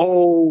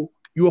 oh,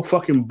 you a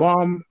fucking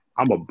bum.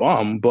 I'm a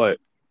bum, but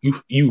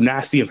you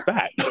nasty and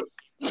fat.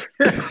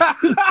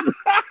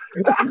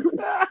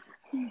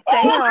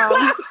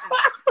 Damn.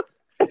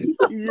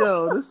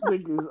 Yo, this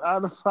nigga is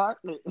out of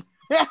pocket.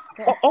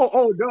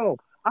 oh no.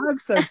 I've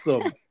said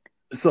some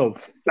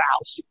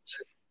foul shit.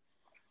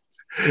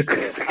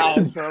 Alright,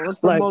 so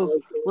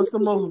what's the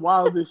most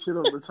wildest shit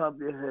off the top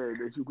of your head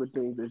that you could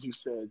think that you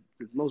said,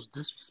 the most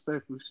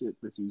disrespectful shit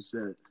that you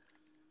said?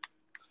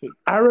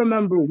 I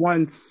remember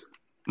once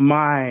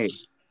my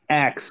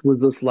ex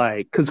was just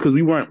like, because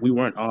we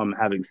weren't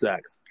having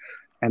sex,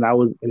 and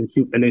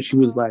then she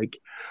was like,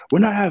 we're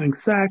not having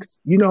sex,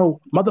 you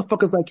know,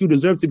 motherfuckers like you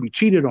deserve to be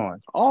cheated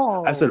on.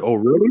 Oh, I said, oh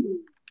really?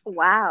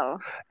 Wow.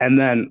 And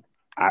then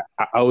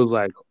I was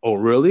like, oh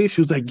really? She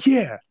was like,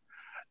 yeah.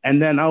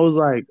 And then I was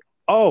like,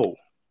 oh,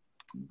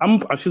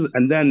 I'm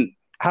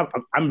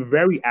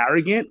very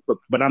arrogant,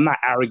 but I'm not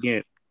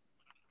arrogant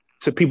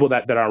to people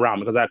that are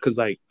around me, because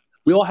like,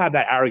 we all have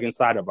that arrogant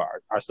side of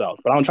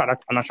ourselves, but I'm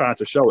not trying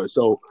to show it.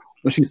 So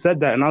when she said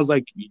that, and I was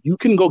like, you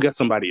can go get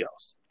somebody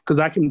else, because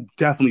I can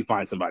definitely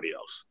find somebody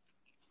else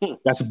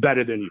that's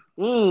better than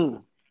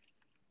you.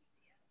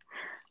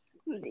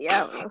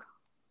 Yeah.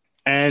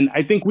 And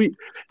I think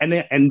and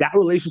that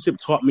relationship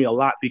taught me a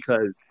lot,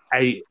 because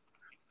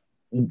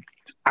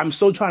I'm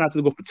still trying not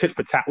to go for tit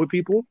for tat with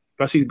people,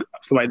 especially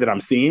somebody that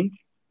I'm seeing,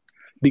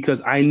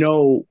 because I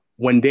know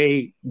when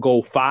they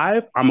go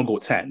 5, I'm gonna go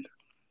 10.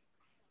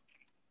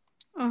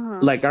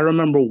 Like, I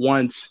remember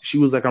once she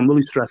was like, I'm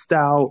really stressed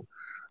out.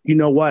 You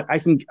know what? I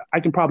can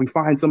probably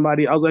find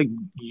somebody. I was like,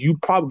 you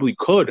probably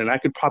could, and I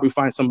could probably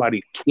find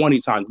somebody 20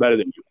 times better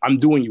than you. I'm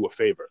doing you a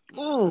favor.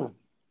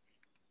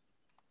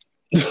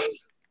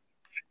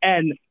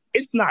 And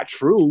it's not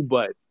true,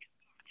 but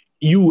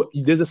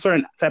there's a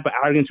certain type of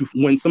arrogance.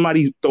 When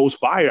somebody throws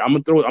fire, I'm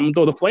gonna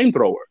throw the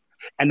flamethrower,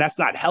 and that's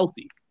not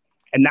healthy.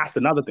 And that's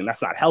another thing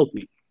that's not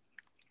healthy.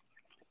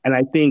 And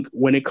I think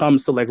when it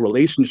comes to like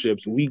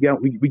relationships, we get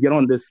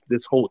on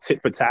this whole tit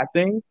for tat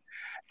thing,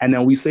 and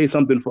then we say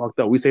something fucked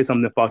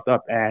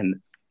up, and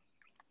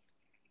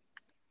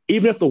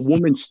even if the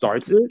woman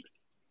starts it,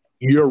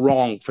 you're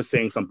wrong for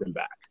saying something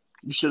back.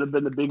 You should have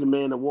been the bigger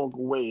man to walk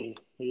away.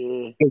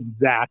 Yeah.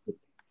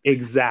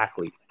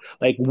 Exactly.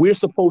 Like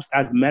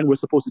as men, we're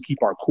supposed to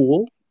keep our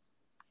cool.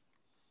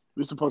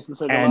 We're supposed to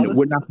take and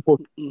we're not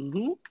supposed.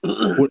 We're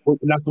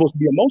not supposed to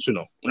be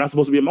emotional. We're not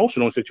supposed to be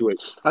emotional in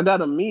situations. I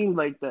got a meme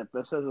like that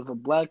says if a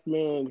black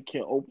man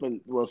can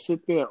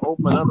sit there and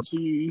open up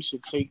to you, you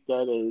should take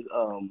that as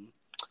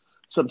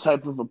some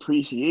type of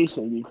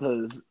appreciation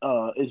because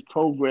it's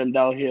programmed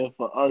out here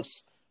for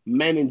us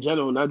men in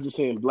general, not just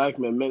saying black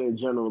men in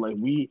general. Like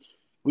we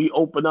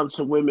open up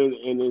to women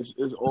and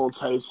it's all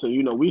types. So,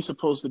 we're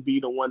supposed to be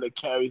the one that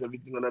carries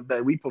everything on our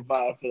back. We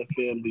provide for the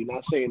family.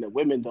 Not saying that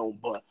women don't,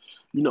 but,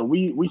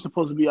 we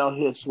supposed to be out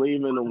here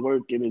slaving and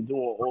working and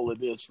doing all of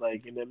this,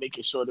 like, and then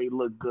making sure they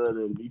look good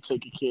and we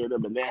taking care of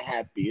them and they're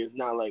happy. It's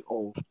not like,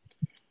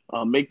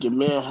 make your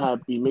man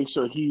happy, make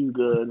sure he's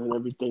good and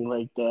everything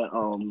like that.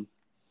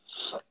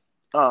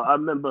 I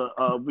remember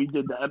we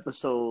did the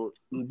episode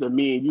that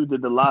me and you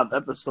did the live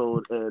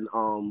episode and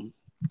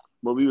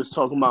but we was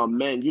talking about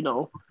men,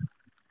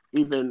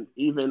 even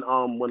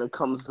when it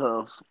comes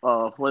to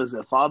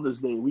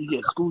Father's Day, we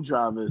get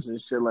screwdrivers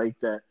and shit like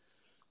that.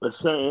 But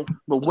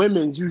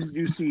women,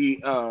 you see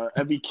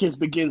every kiss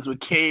begins with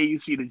K. You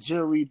see the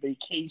jewelry,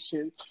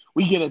 vacation.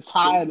 We get a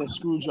tie and a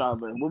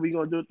screwdriver. And what we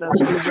gonna do with that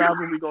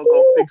screwdriver? We gonna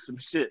go fix some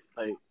shit.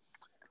 Like,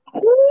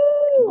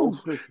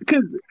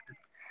 because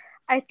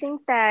I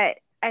think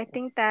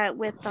that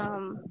with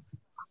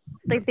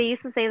like they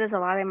used to say this a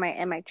lot in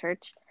my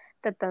church,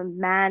 that the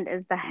man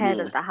is the head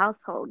of the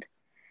household,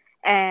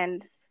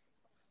 and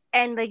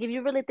like if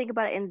you really think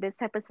about it in this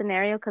type of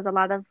scenario, because a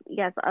lot of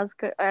us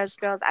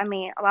girls, I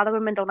mean, a lot of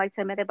women don't like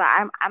to admit it, but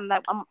I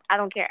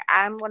don't care.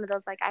 I'm one of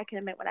those, like, I can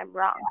admit when I'm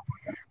wrong,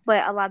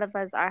 but a lot of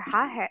us are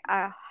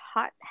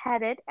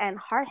hot-headed and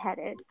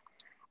hard-headed,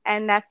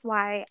 and that's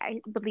why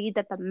I believe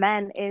that the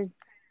man is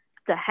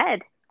the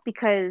head,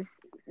 because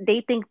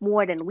they think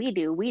more than we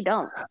do. We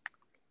don't.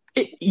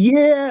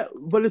 Yeah,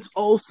 but it's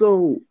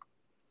also,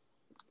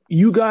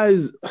 you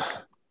guys,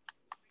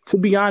 to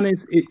be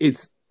honest,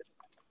 it's,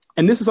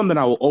 and this is something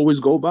I will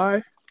always go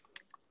by.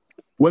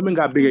 Women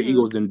got bigger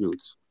egos than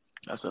dudes.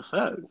 That's a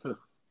fact.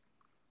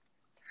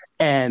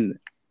 And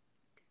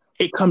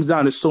it comes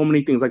down to so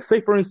many things. Like, say,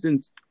 for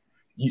instance,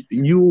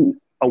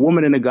 a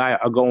woman and a guy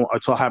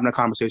are having a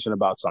conversation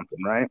about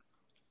something, right?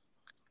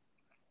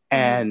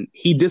 And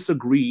he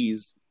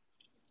disagrees.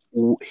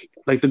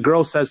 Like, the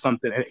girl says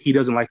something and he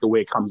doesn't like the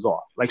way it comes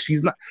off. Like,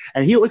 she's not,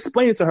 and he'll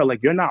explain it to her,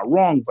 like, you're not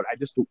wrong, but I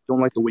just don't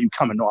like the way you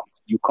coming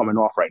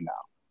off right now.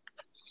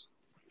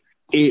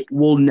 It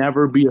will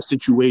never be a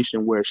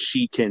situation where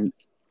she can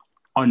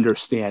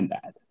understand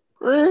that.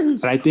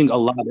 And I think a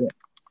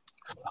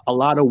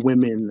lot of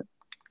women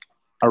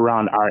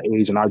around our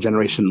age and our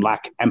generation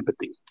lack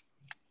empathy.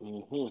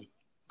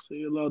 Say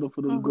it louder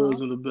for them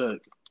girls in the back.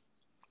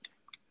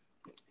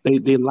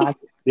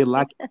 They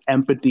lack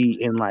empathy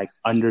in, like,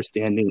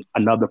 understanding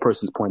another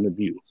person's point of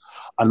view,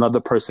 another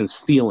person's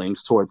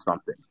feelings towards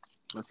something.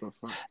 That's a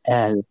fact.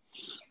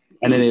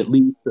 And then it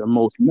leads to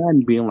most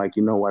men being like,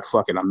 you know what,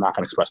 fuck it, I'm not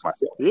going to express my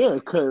feelings. Yeah,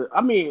 because, I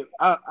mean,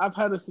 I've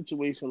had a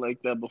situation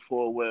like that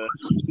before where,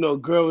 a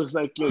girl is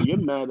like, yo, you're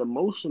mad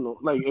emotional,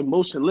 like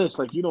emotionless,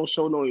 like you don't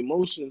show no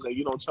emotions, like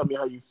you don't tell me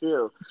how you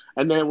feel.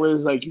 And then when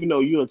it's like,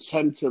 you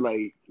attempt to,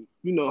 like,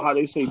 how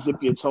they say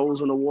dip your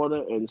toes in the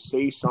water and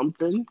say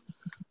something,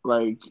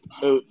 like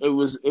it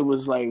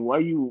was like, why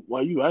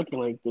you acting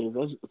like this?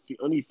 That's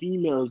only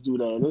females do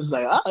that. And it's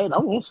like, all right, I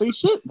won't say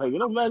shit, like it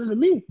don't matter to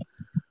me.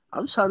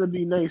 I'm trying to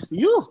be nice to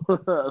you.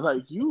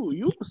 Like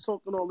you was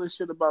talking all this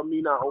shit about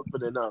me not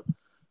opening up.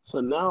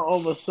 So now all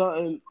of a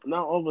sudden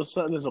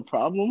there's a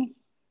problem.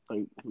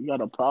 Like, we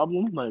got a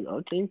problem. Like,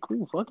 okay,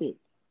 cool, fuck it.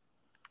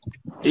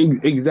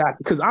 Exactly,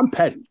 because I'm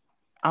petty.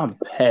 I'm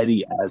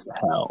petty as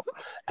hell,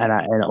 and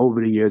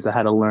over the years I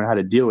had to learn how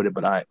to deal with it.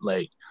 But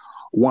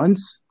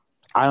once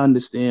I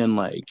understand,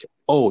 like,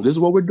 oh, this is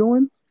what we're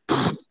doing.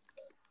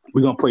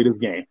 We're gonna play this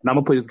game, and I'm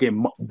gonna play this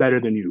game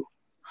better than you.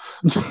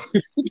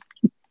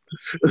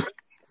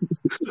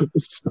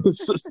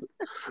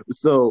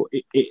 So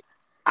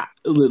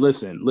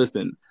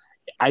listen.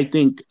 I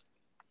think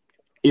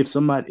if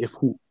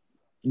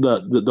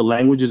the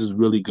languages is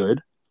really good,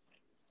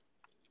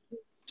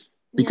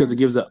 because it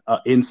gives a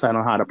insight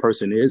on how the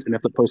person is, and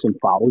if the person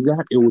follows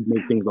that, it would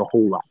make things a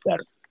whole lot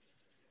better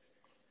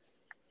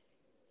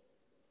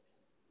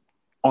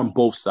on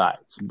both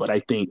sides. But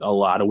I think a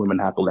lot of women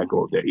have to let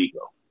go of their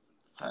ego.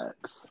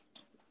 Facts.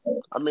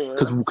 I mean,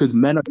 because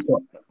men are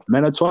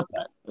taught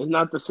that. It's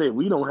not to say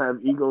we don't have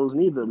egos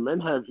neither. Men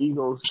have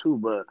egos too,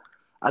 but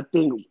I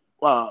think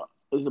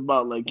it's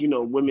about, like,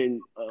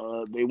 women.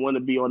 They want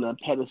to be on that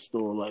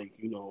pedestal, like,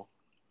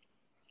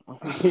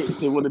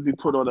 They want to be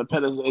put on a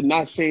pedestal, and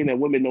not saying that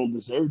women don't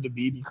deserve to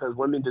be, because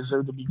women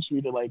deserve to be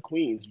treated like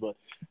queens. But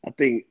I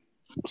think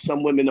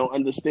some women don't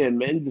understand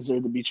men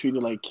deserve to be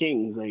treated like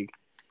kings. Like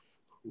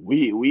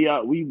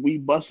we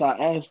bust our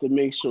ass to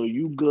make sure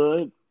you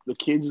good, the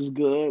kids is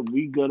good,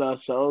 we good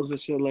ourselves and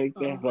shit like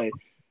that. Mhm. Like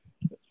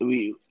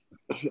we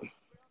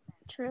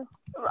True.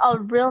 A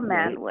real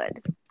man like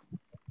would,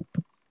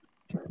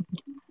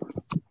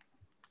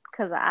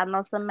 because I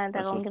know some men that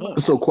that's a don't give a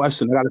fact. So, fuck.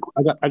 question.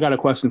 I got a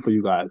question for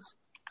you guys.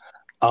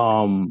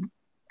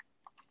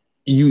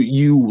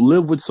 You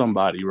live with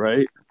somebody,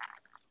 right?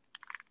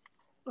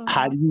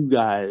 How Hmm. do you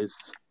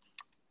guys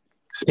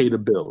pay the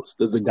bills?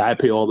 Does the guy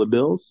pay all the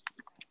bills,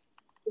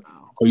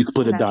 or you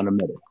split it No, down the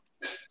middle?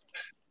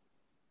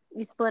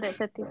 you split it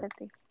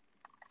 50-50.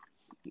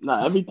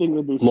 Nah, everything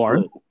will be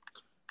Lauren, split.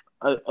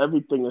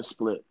 Everything is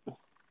split.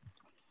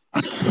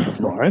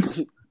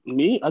 Lawrence.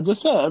 Me, I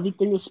just said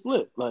everything is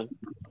split. Oh,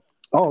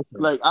 okay.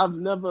 Like I've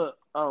never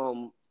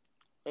and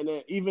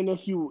then even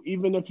if you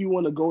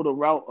want to go the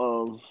route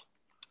of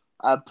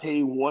I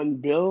pay one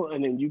bill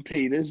and then you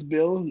pay this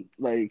bill,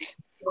 like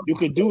you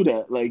could do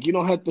that. Like you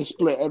don't have to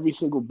split every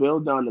single bill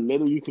down the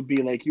middle. You could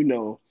be like,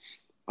 I'm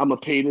gonna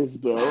pay this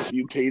bill,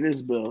 you pay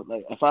this bill.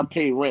 Like if I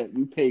pay rent,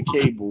 you pay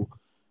cable.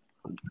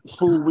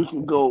 Food, we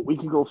can go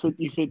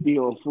 50-50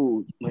 on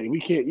food. Like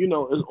we can't,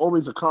 it's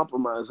always a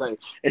compromise.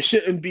 Like it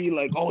shouldn't be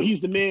like, oh,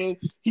 he's the man,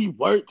 he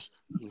works,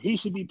 he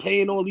should be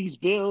paying all these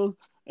bills,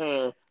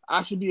 and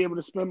I should be able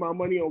to spend my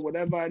money on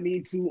whatever I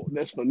need to.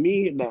 That's for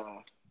me.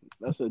 Nah,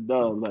 that's a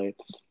dub. Like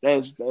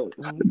that's that.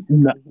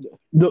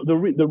 No,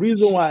 the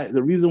reason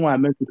why I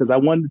mentioned, because I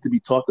wanted it to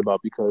be talked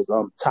about, because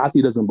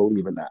Tati doesn't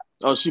believe in that.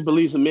 Oh, she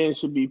believes a man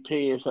should be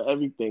paying for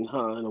everything,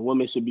 huh? And a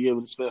woman should be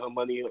able to spend her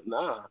money.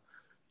 Nah,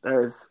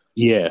 that's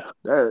Yeah,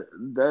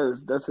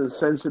 that's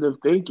insensitive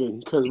thinking.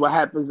 Because what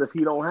happens if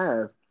he don't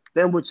have?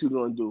 Then what you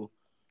gonna do?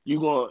 You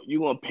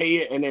gonna pay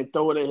it and then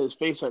throw it in his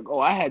face like, oh,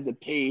 I had to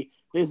pay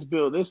this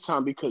bill this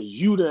time because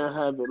you didn't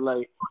have it.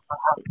 Like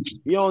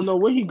you don't know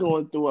what he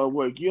going through at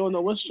work. You don't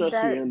know what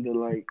stress he That under.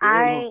 Like you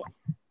don't know.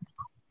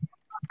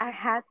 I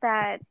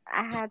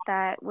I had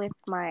that with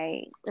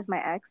my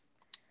ex.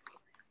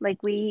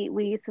 Like we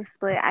used to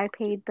split. I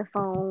paid the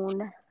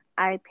phone.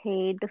 I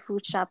paid the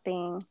food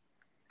shopping.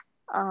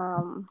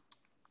 Um,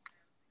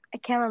 I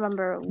can't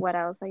remember what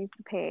else I used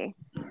to pay,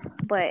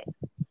 but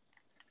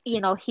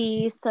he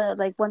used to,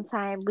 like, one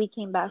time we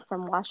came back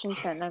from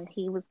Washington and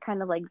he was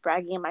kind of like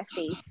bragging in my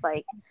face,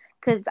 like,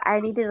 because I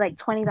needed like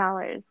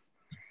 $20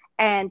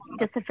 and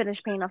just to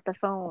finish paying off the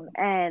phone,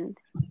 and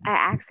I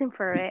asked him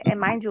for it, and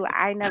mind you,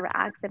 I never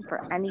asked him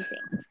for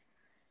anything.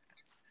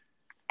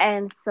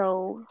 And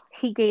so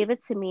he gave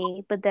it to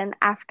me, but then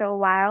after a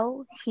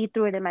while, he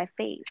threw it in my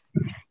face.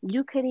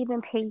 You could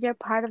even pay your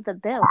part of the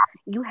bill.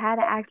 You had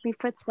to ask me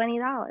for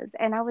 $20.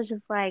 And I was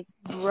just like,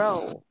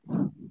 bro,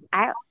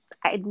 I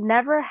I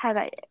never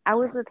had I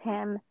was with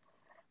him.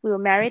 We were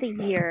married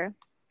a year,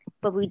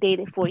 but we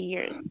dated 4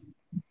 years.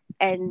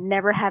 And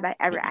never have I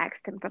ever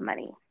asked him for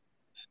money.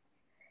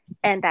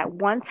 And that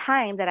one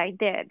time that I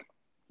did,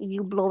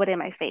 you blow it in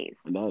my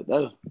face.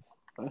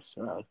 That's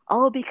sad.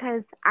 Oh,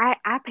 because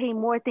I pay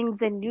more things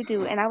than you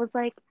do. And I was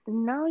like,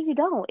 no, you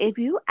don't. If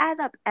you add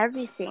up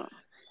everything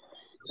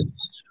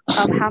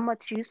of how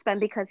much you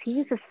spend, because he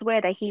used to swear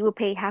that he would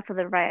pay half of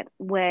the rent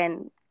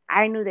when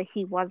I knew that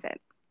he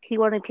wasn't. He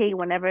would only pay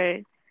whenever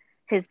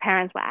his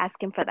parents were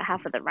asking for the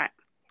half of the rent.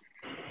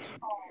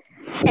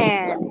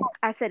 And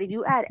I said, if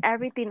you add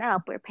everything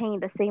up, we're paying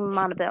the same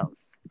amount of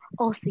bills.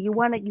 Oh, so you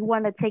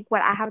wanna take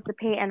what I have to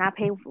pay and I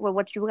pay for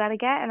what you gotta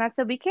get? And I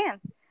said, we can,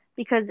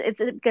 because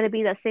it's gonna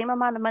be the same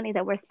amount of money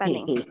that we're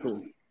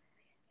spending.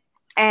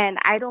 And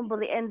I don't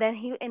believe. And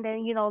then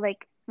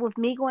like, with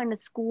me going to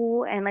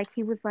school, and like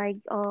he was like,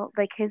 oh,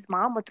 like his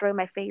mom would throw in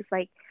my face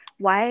like,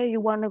 why are you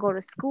want to go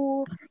to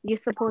school? You're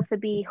supposed to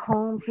be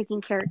home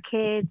taking care of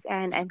kids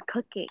and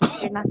cooking.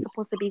 You're not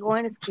supposed to be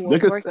going to school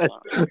and nigga said,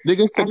 working.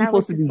 nigga said And you I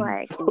was supposed to just be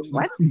like,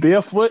 what?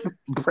 barefoot,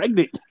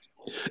 pregnant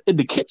in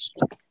the kitchen.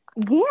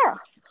 Yeah.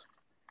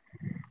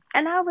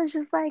 And I was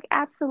just like,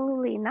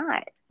 absolutely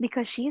not.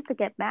 Because she used to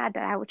get mad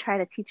that I would try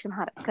to teach him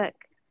how to cook.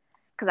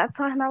 Because I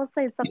told him, I would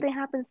say, if something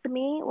happens to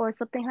me or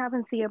something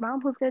happens to your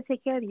mom, who's going to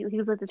take care of you? He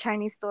was at the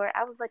Chinese store.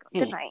 I was like,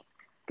 good night.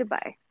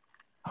 Goodbye.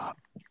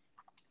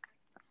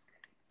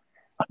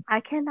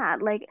 I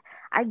cannot. Like,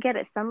 I get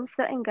it. Some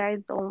certain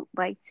guys don't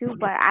like to,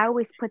 but I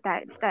always put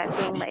that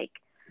thing, like,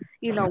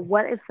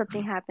 what if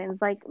something happens?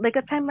 Like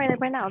a time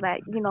right now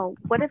that,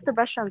 what if the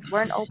restaurants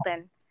weren't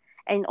open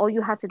and all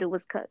you had to do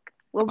was cook?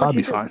 What I'll would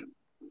you be do? fine.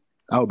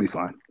 I'll be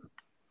fine.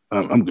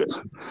 I'm good.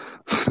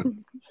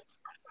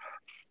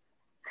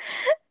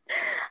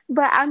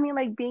 But I mean,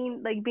 like,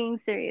 being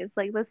serious.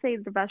 Like, let's say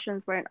the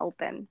restaurants weren't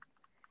open.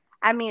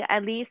 I mean,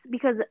 at least,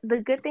 because the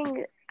good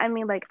thing, I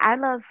mean, like, I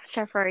love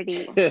Chef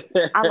Boyardee.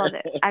 I love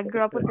it. I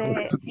grew up with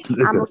it.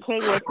 I'm nigga,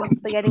 okay with some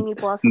spaghetti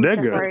meatballs from Chef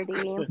nigga,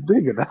 Boyardee.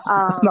 nigga, that's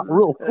not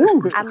real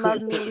food. I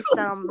love me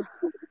some,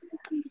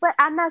 but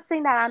I'm not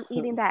saying that I'm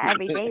eating that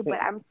every day.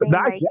 But I'm But saying,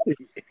 I like, get it.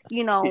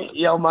 you know,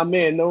 Yo, my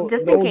man,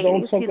 just in don't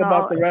case, talk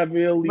about the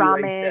ravioli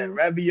like that. ramen.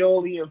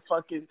 Ravioli and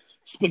fucking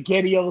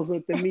spaghettios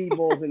with the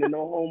meatballs and the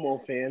no homo,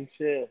 fam.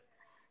 Chill,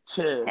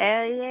 chill.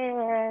 Hell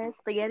yeah,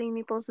 spaghetti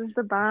meatballs is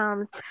the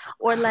bombs.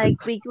 Or like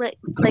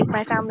like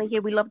my family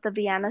here, we love the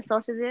Vienna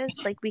sausages.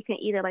 Like we can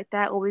eat it like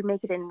that, or we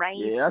make it in rice.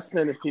 Yeah, I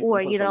Spanish people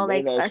Or put some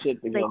great like ass us,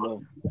 shit like together.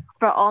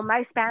 for all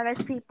my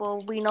Spanish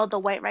people, we know the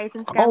white rice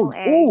and Oh, scrambled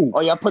eggs, ooh,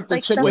 Oh, y'all put the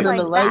like stuff chicken in like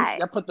the rice. that.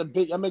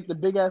 Y'all make the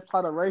big ass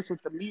pot of rice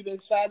with the meat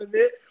inside of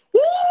it.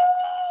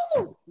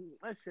 Woo!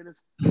 That shit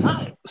is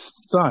fire.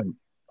 son.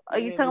 Are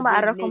you Man, talking it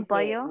about just arroz con make the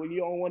pollo? when you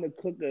don't want to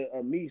cook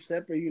a meat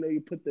separate,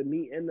 you put the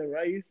meat in the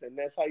rice and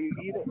that's how you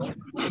eat it.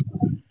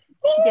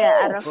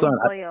 Yeah, arroz Son, con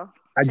pollo,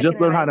 I chicken just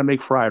and learned how rice. to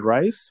make fried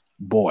rice.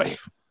 Boy,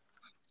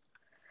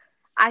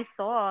 I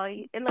saw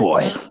it looks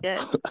boy, really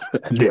good.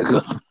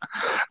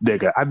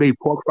 nigga. I made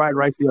pork fried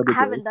rice the I other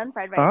day. haven't done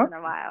fried rice Huh? in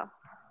a while.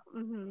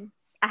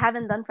 I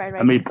haven't done fried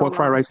I rice in made so pork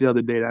fried long. rice the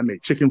other day. I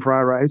made chicken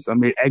fried rice. I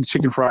made egg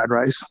chicken fried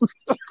rice.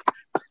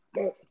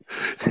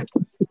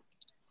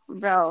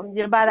 Bro,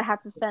 you're about to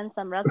have to send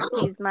some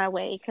recipes my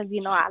way because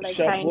I like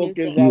Chef trying new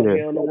Wilkins things. out Yeah.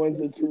 here on the ones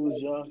and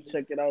twos, y'all.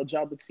 Check it out.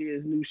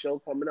 Jabatia's new show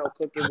coming out,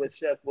 Cooking with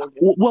Chef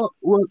Wilkins.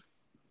 Well,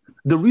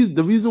 the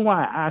reason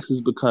why I asked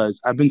is because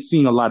I've been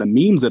seeing a lot of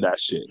memes of that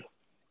shit,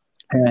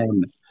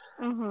 and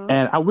Mhm.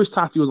 and I wish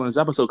Tati was on this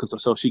episode because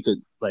so she could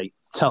like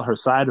tell her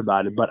side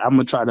about it. But I'm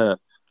gonna try to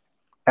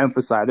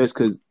emphasize this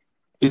because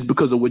it's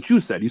because of what you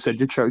said. You said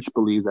your church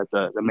believes that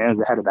the man's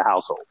the head of the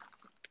household,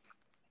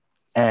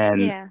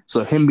 and Yeah.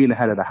 so him being the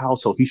head of the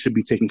household, he should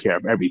be taking care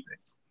of everything.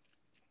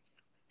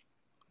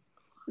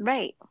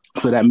 Right.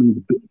 So that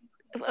means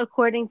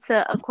According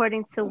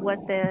to what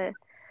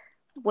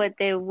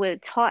they were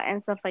taught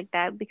and stuff like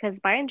that, because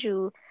mind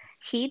you,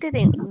 he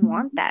didn't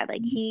want that.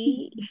 Like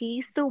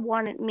he still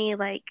wanted me,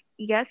 like,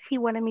 yes, he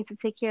wanted me to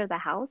take care of the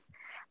house,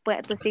 but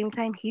at the same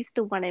time he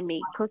still wanted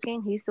me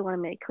cooking, he still wanted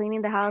me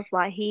cleaning the house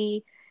while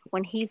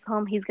when he's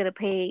home he's gonna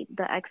pay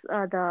the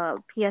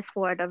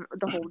PS4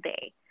 the whole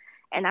day.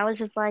 And I was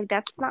just like,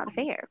 that's not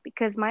fair,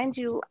 because mind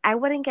you, I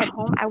wouldn't get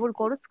home, I would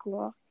go to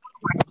school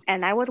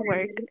and I would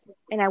work,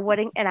 and I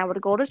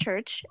would go to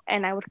church,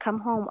 and I would come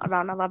home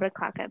around 11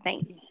 o'clock at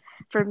night.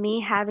 For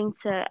me having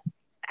to,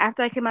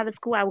 after I came out of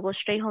school, I would go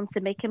straight home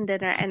to make him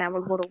dinner, and I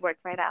would go to work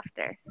right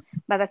after.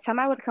 By the time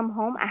I would come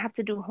home, I have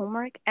to do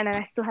homework, and then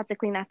I still have to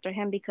clean after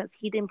him because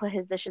he didn't put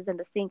his dishes in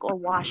the sink or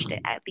washed it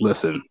at least.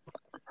 listen.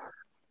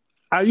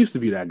 I used to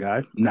be that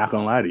guy. Not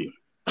gonna lie to you,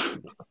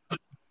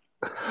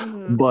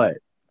 but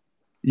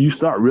you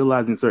start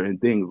realizing certain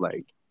things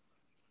like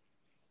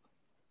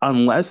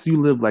unless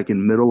you live like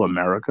in middle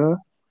America,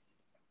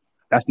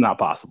 that's not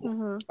possible.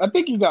 I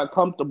think he got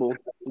comfortable.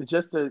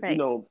 Just to Right.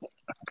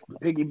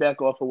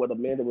 piggyback off of what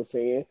Amanda was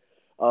saying.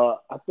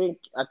 I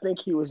think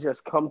he was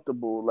just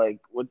comfortable like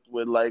with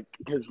like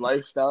his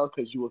lifestyle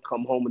because you would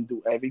come home and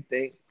do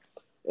everything,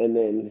 and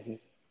then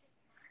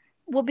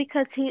Well,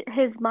 because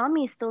his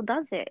mommy still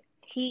does it.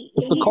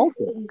 It's the He's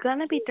culture.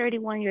 gonna be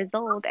 31 years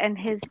old, and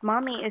his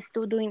mommy is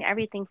still doing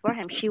everything for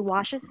him. She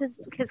washes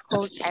his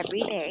clothes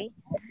every day.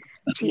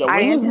 She yeah,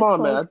 where irons his his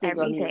mom at? clothes I think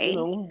I every need day.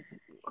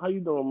 how you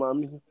doing,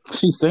 mommy?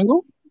 She's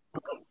single.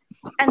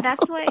 And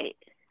that's why,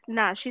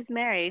 nah, she's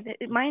married.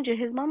 Mind you,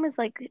 his mom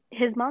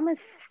is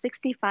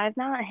 65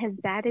 now, and his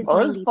dad is Oh,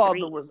 his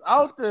father 93. was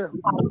out there.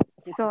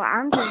 So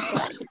I'm just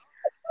like,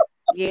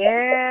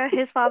 yeah,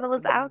 his father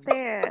was out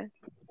there.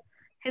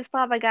 His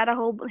father got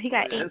he Oh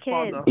got yeah, 8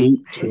 kids. 8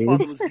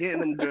 kids was kids. getting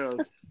them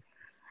girls.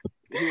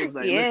 He was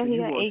like, Yeah, listen, he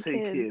you got gonna eight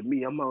take kids. care of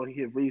me. I'm out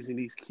here raising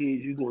these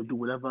kids. You gonna do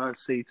whatever I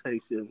say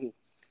type shit.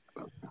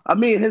 I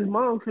mean, his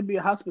mom could be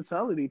a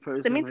hospitality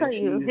Let person. me tell Like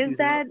you, his she's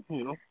not, dad.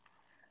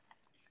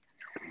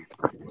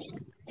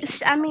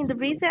 I mean, the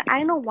reason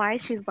I know why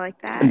she's like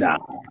that, Nah.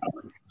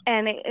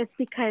 and it's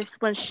because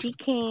when she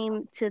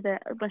came to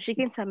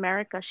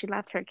America, she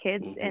left her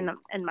kids in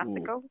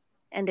Mexico,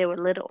 and they were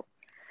little.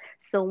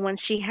 So when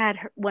she had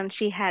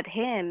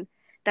him,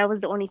 that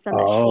was the only son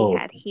that she Oh,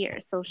 had here.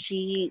 So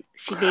she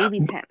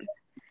babies him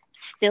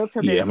still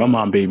to yeah. this My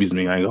mom day. babies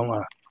me. I ain't gonna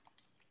lie.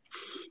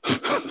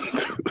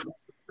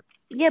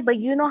 Yeah, but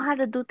you know how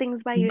to do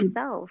things by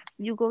yourself.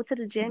 You go to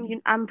the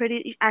gym.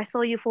 I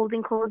saw you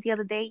folding clothes the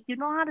other day. You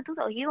know how to do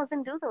those. He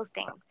doesn't do those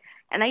things.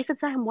 And I used to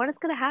tell him, what is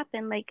gonna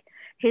happen? Like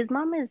his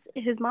mom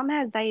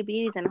has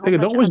diabetes and a whole Nigga,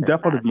 bunch don't of wish other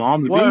death on his stuff.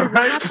 mom to me. Well, Because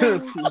what right?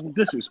 happens?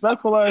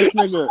 Disrespectful ass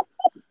nigga.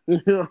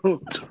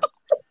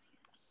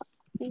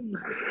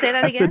 Say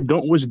that I said, again.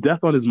 don't wish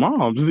death on his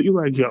mom. You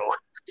like, yo,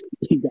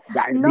 he got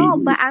No,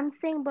 but diabetes. I'm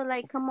saying, but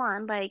like, come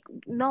on, like,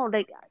 no,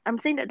 like, I'm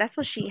saying that's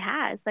what she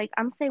has. Like,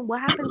 I'm saying,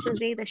 what happens the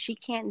day that she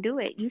can't do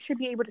it? You should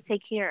be able to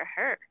take care of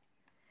her.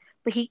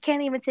 But he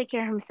can't even take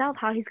care of himself.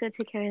 How he's gonna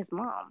take care of his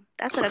mom?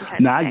 That's what I'm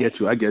trying to Nah, I say. get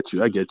you. I get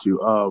you. I get you.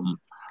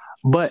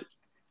 But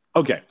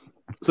okay.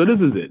 So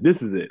this is it.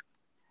 This is it.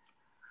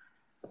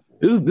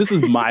 This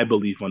is my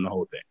belief on the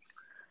whole thing.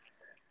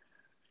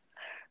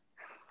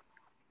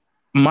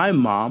 My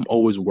mom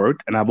always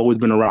worked, and I've always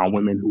been around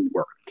women who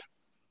worked.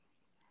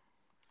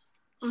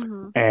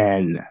 Mm-hmm.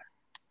 And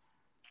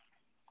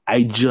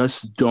I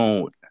just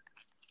don't.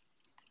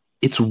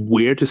 It's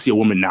weird to see a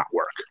woman not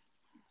work.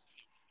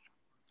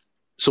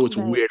 So it's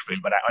weird for me,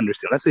 but I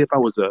understand. Let's say if I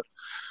was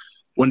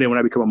one day when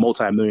I become a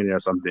multi-millionaire or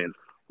something,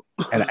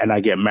 and I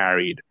get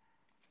married,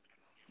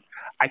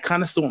 I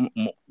kind of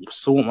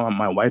still want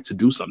my wife to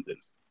do something.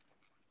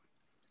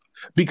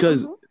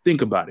 Because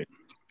think about it.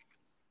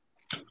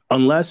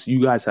 Unless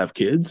you guys have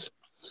kids,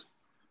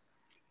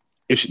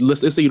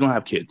 let's say you don't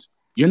have kids,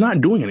 you're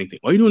not doing anything.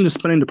 All you're doing is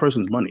spending the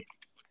person's money.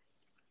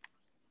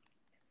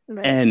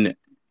 Right. And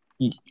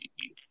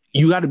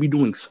you got to be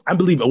doing, I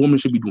believe a woman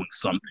should be doing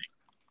something.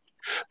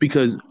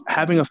 Because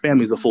having a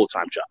family is a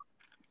full-time job.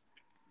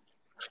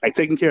 Like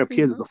taking care of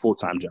kids is a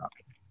full-time job.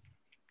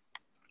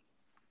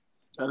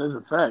 That is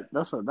a fact.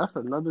 That's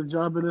another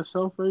job in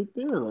itself right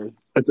there. Like,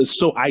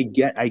 so I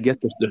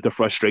get the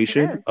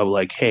frustration of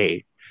like,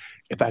 hey,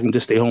 if I can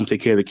just stay home,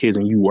 take care of the kids,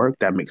 and you work,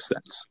 that makes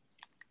sense.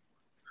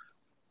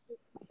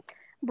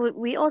 But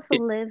we also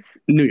live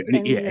in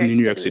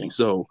New York City.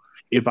 So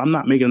if I'm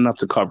not making enough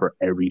to cover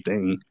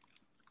everything,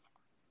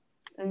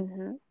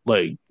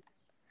 like,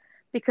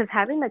 because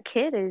having a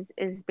kid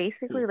is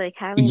basically like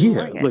having a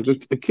mortgage.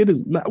 Like a kid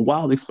is not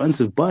wild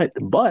expensive, but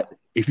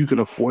if you can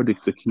afford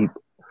it to keep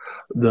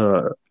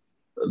the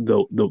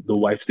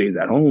wife stays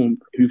at home,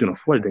 if you can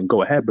afford it, then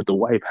go ahead. But the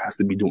wife has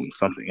to be doing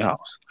something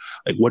else.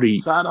 Like, what are you?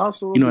 Side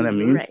hustle. You know what I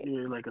mean? Right.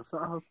 Yeah, like a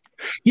side hustle.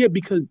 Yeah,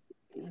 because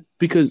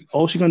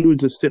all she's gonna do is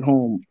just sit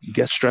home,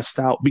 get stressed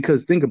out.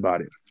 Because think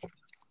about it.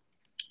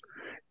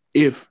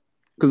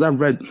 Because I'd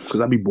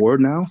be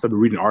bored now, so I've been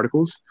reading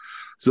articles.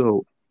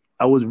 So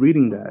I was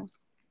reading that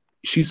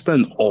she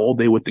spends all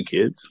day with the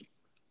kids,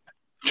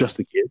 just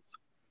the kids.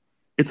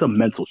 It's a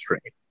mental strain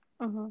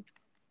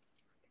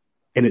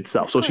in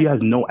itself. So she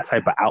has no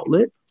type of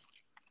outlet.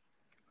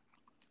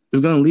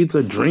 It's going to lead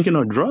to drinking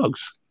or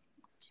drugs.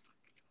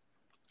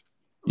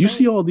 You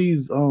see all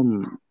these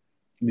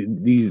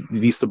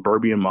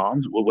suburban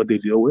moms, what they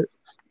deal with.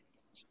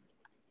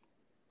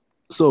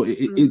 So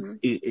you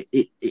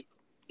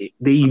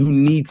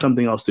need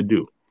something else to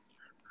do.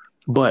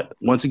 But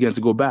once again,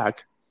 to go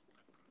back,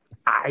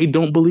 I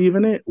don't believe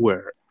in it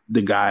where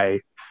the guy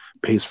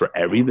pays for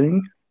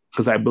everything,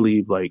 because I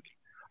believe like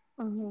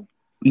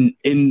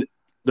in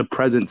the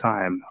present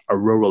time, a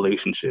real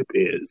relationship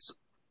is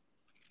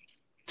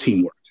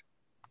teamwork.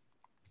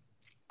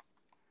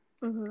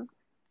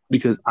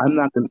 Because I'm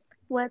not gonna.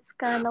 What's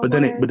gonna but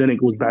then it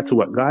goes back to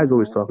what guys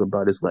always talk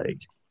about. It's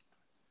like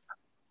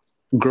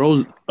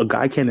a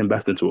guy can't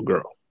invest into a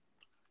girl.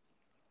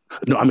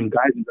 No, I mean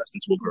guys invest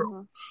into a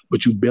girl,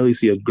 but you barely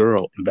see a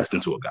girl invest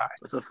into a guy.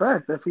 It's a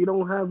fact. If he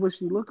don't have what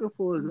she's looking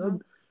for,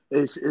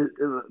 that's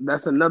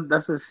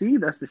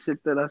the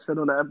shit that I said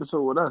on the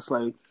episode with us.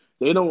 Like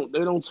they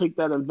don't take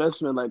that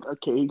investment. Like,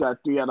 okay, he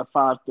got 3 out of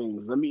 5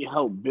 things. Let me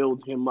help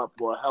build him up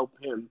or help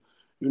him,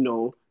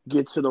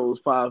 get to those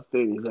 5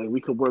 things. Like we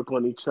could work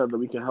on each other.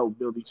 We can help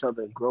build each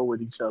other and grow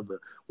with each other.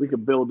 We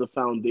could build the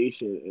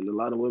foundation. And a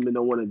lot of women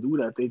don't want to do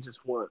that. They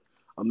just want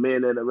a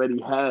man that already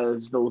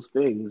has those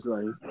things.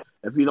 Like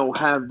if you don't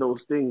have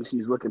those things,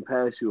 she's looking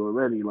past you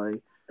already.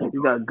 Like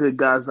you got good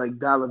guys like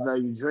Dollar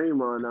Value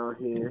Draymond out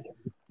here.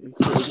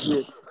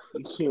 You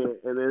can't,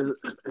 and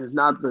it's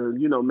not to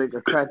make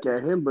a crack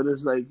at him, but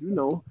it's like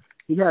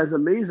he has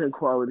amazing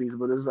qualities,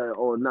 but it's like,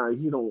 oh nah,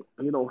 he don't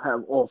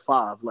have all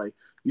 5. Like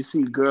you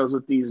see girls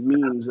with these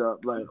memes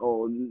up, like,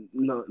 oh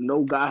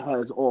no guy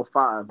has all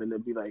 5, and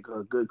it'd be like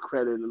a good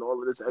credit and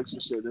all of this extra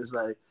shit. It's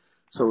like,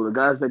 so the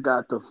guys that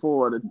got the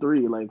 4, the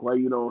 3, like why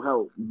you don't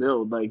help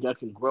build? Like y'all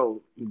can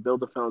grow, you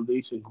build a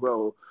foundation,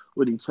 grow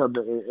with each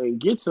other, and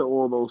get to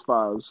all those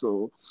 5.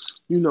 So,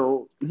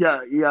 y'all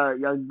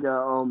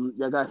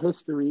got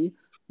history.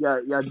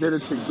 Y'all did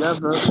it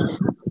together.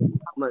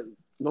 Like,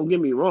 don't get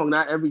me wrong,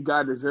 not every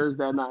guy deserves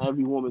that, not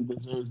every woman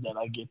deserves that.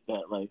 I get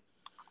that. Like,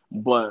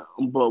 but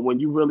when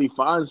you really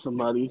find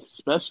somebody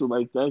special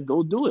like that,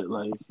 go do it.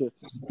 Like,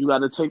 you got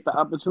to take the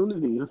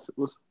opportunity.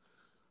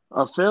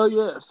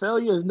 Failure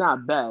is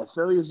not bad.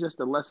 Failure is just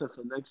a lesson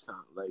for next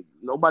time. Like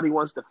nobody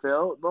wants to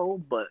fail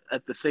though, but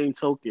at the same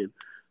token,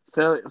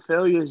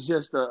 failure is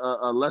just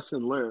a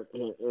lesson learned,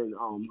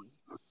 and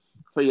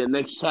for your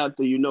next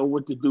chapter, you know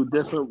what to do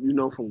different.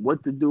 From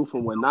what to do,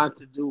 from what not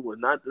to do, what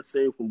not to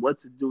say, from what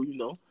to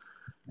do.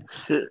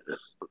 Shit.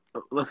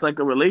 It's like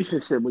a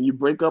relationship. When you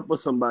break up with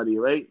somebody,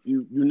 right?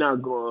 You're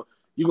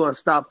gonna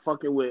stop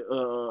fucking with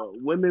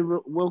women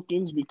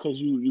Wilkins because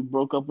you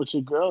broke up with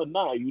your girl.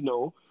 Nah,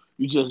 you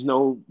just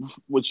know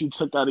what you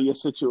took out of your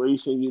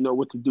situation. You know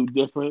what to do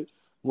different.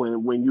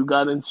 When you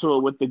got into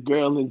it with the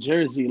girl in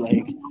Jersey,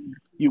 like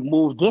you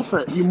move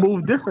different. You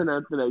move different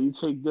after that. You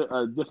take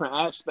a different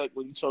aspect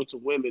when you talk to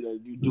women,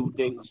 and you do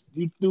things.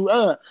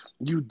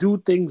 You do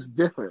things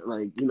different.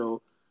 Like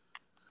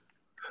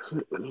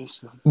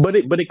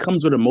But it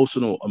comes with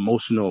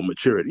emotional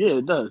maturity. Yeah,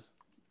 it does.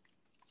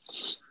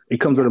 It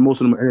comes with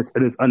emotional,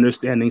 and it's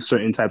understanding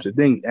certain types of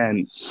things.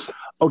 And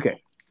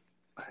okay,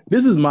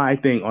 this is my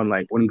thing on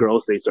like when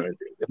girls say certain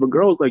things. If a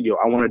girl's like, yo,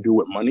 I want to do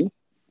with money,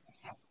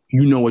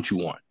 you know what you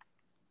want.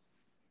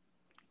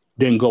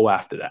 Then go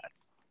after that.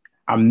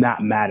 I'm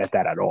not mad at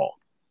that at all.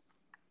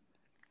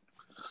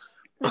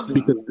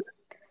 Because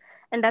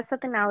And that's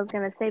something I was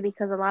gonna say,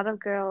 because a lot of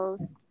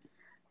girls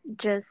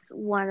just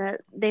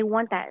they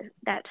want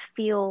that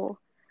feel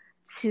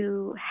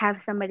to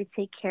have somebody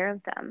take care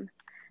of them,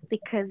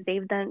 because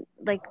they've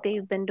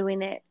been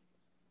doing it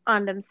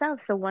on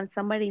themselves. So when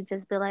somebody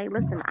just be like,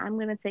 listen, I'm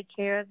gonna take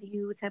care of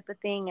you, type of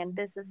thing, and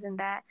this and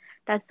that,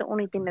 that's the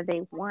only thing that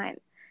they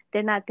want.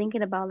 They're not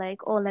thinking about like,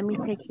 oh, let me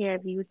take care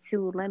of you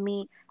too. Let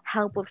me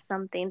help with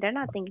something. They're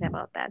not thinking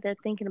about that. They're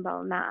thinking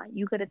about, nah,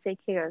 you gotta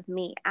take care of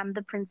me. I'm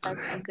the princess.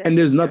 You gotta and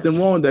there's take care of nothing me.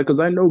 wrong with that, because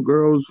I know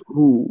girls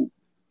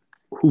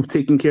who've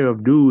taken care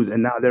of dudes,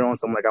 and now they're on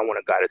something like, I want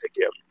a guy to take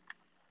care of me.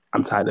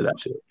 I'm tired of that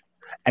shit.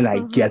 And I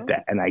get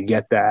that. And I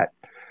get that.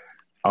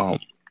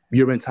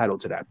 You're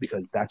entitled to that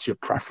because that's your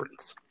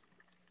preference.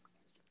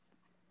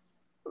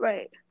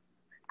 Right.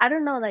 I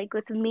don't know, like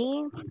with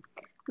me,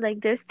 like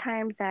there's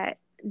times that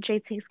Jay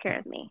takes care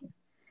of me,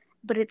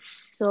 but it's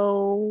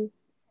so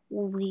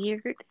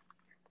weird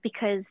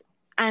because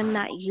I'm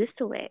not used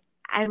to it.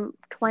 I'm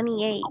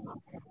 28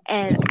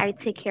 and I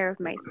take care of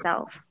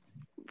myself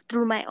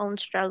through my own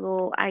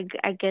struggle. I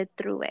get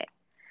through it.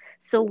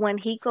 So when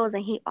he goes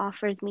and he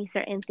offers me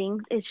certain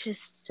things, it's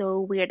just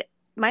so weird.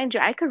 Mind you,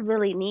 I could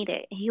really need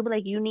it. He'll be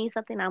like, "You need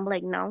something?" I'm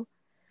like, "No."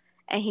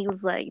 And he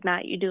was like, "Nah,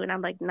 you do." And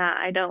I'm like, "Nah,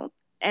 I don't."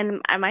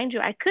 And I mind you,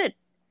 I could,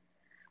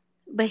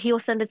 but he'll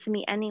send it to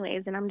me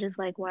anyways. And I'm just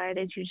like, "Why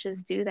did you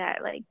just do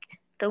that? Like,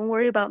 don't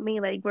worry about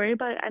me. Like, worry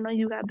about, I know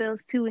you got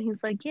bills too." And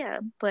he's like, "Yeah,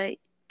 but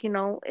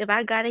if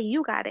I got it,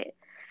 you got it."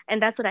 And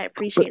that's what I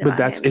appreciate But about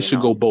that's him, it should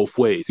go both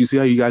ways. You see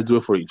how you guys do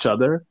it for each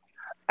other?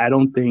 I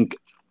don't think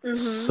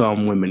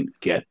some women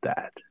get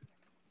that.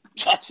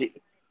 Touch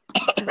it.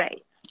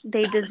 Right.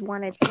 They just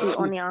want it to be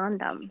only on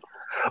them.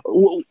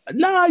 Well,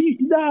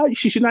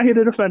 she should not here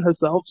to defend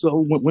herself.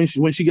 So when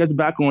she gets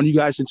back on, you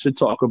guys should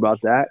talk about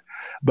that.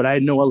 But I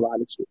know a lot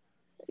of shit.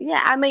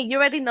 Yeah, I mean, you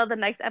already know the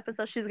next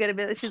episode she's gonna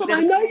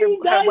I know you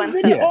guys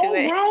did it all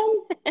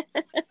wrong.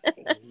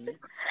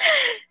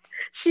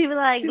 She be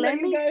like,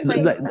 "Let me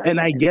explain something." And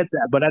I get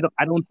that, but I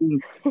don't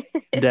think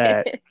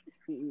that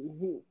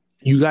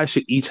you guys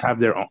should each have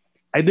their own.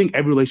 I think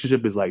every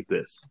relationship is like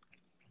this.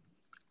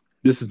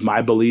 This is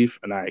my belief,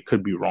 and I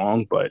could be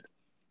wrong, but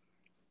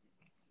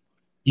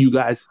you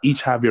guys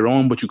each have your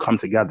own, but you come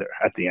together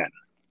at the end.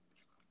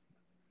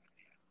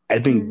 I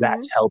think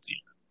that's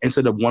healthy,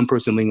 instead of one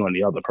person leaning on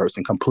the other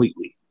person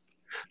completely.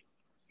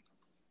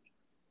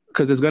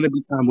 Because there's going to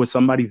be time when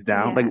somebody's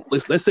down. Yeah.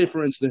 Like, let's say,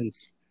 for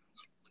instance,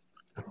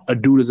 a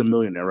dude is a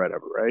millionaire,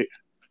 whatever, right?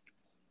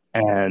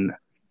 And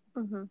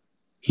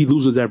he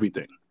loses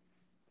everything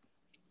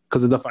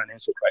because of the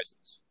financial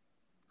crisis.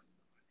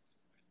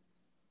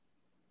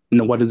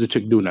 And what does the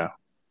chick do now?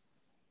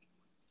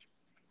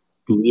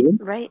 You leave him?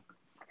 Right.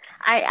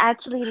 I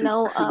actually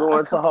know. She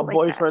going to her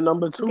boyfriend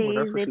number two.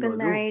 They've been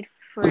married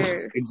for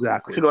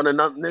exactly. She going to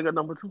nigga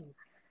number two.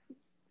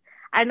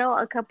 I know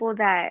a couple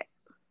that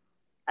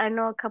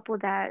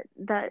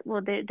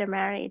well, they're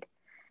married,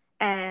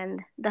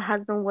 and the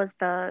husband was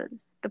the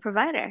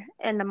provider,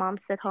 and the mom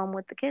stayed home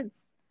with the kids,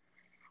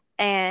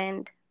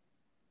 and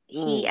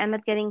he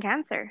ended up getting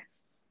cancer.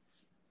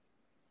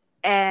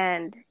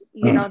 And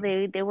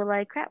they were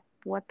like, "Crap,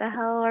 what the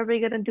hell are we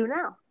gonna do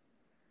now?"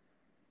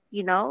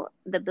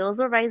 The bills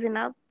were rising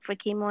up for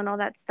chemo and all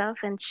that stuff,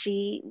 and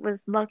she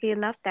was lucky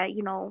enough that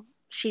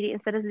she,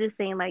 instead of just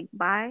saying like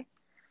bye,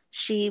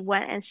 she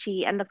went and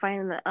she ended up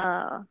finding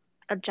a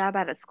job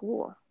at a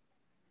school.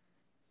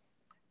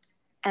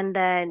 And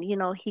then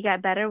he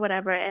got better,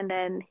 whatever, and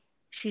then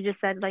she just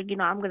said like,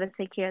 I'm gonna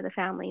take care of the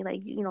family,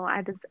 like,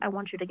 I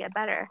want you to get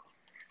better.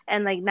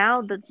 And like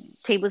now the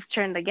tables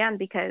turned again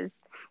because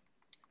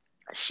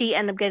she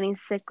ended up getting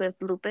sick with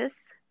lupus.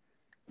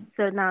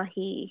 So now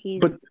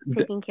he's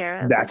taking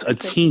care of. That's a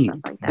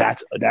team. Like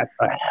that. That's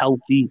a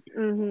healthy.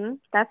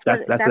 That's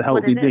a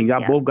healthy thing.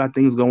 Y'all both got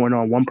things going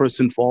on. One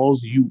person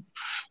falls, you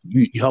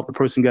help the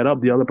person get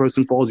up. The other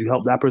person falls, you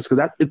help that person,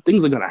 because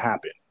things are gonna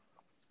happen.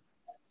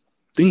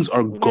 Things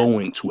are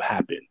going to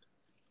happen,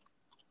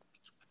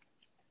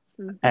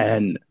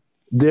 and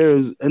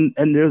there's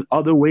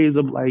other ways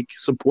of like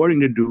supporting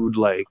the dude.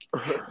 Like,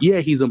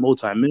 yeah, he's a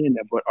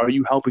multi-millionaire, but are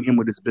you helping him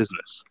with his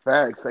business?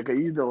 Facts. Like, are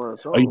you doing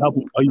so? Are you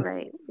helping?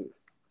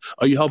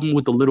 Are you helping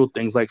with the little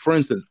things? Like, for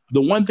instance,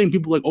 the one thing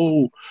people like,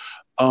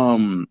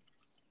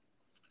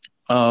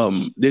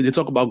 they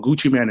talk about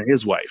Gucci Mane and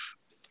his wife.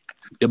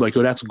 They're like,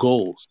 yo, that's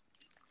goals.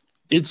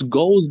 It's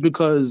goals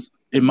because,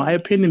 in my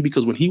opinion,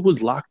 because when he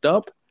was locked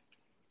up,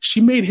 she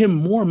made him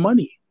more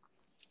money.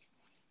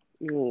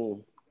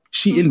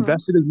 She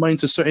invested his money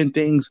into certain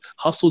things,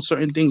 hustled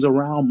certain things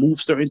around,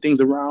 moved certain things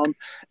around,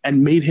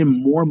 and made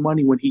him more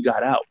money when he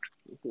got out.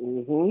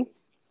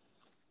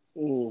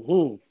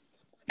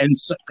 And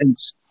certain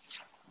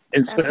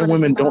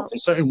women don't,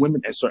 and certain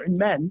women and certain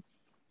men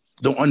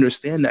don't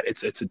understand that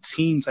it's a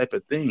team type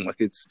of thing. Like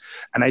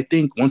and I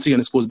think once again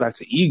this goes back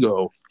to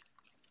ego.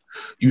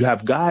 You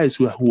have guys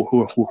who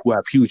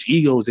have huge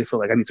egos. They feel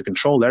like I need to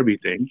control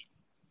everything.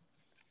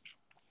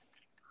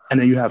 And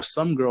then you have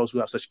some girls who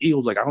have such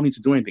egos, like, I don't need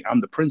to do anything. I'm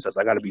the princess.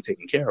 I got to be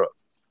taken care of.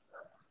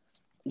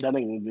 That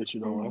ain't gonna get you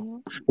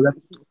nowhere.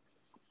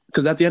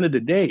 Because at the end of the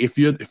day, if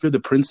you're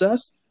the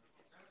princess,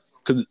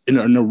 because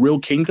in a real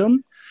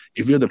kingdom,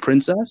 if you're the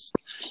princess,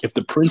 if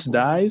the prince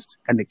dies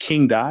and the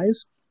king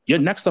dies, you're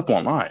next up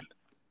online.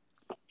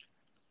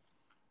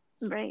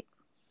 Right.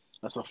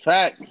 That's a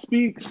fact.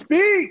 Speak.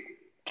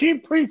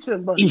 Keep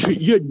preaching, buddy.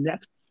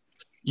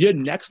 You're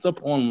next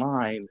up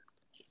online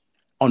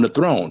on the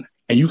throne,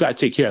 and you got to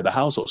take care of the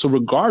household. So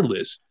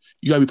regardless,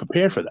 you got to be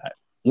prepared for that.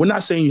 We're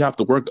not saying you have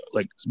to work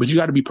but you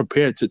got to be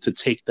prepared to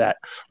take that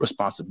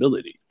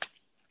responsibility.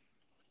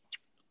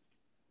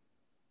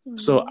 Mm-hmm.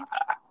 So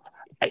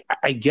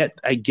I get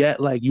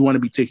like you want to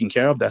be taken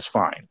care of. That's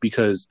fine,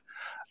 because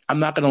I'm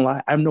not gonna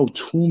lie, I know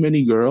too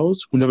many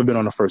girls who never been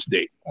on a first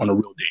date, on a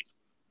real date.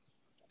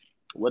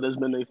 What has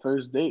been their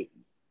first date?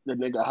 The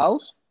nigga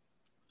house?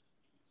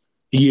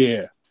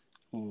 Yeah.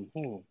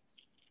 Mm-hmm.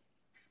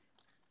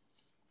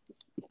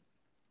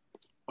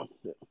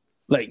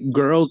 Like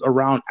girls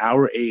around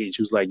our age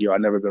who's like, yo, I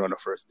never been on a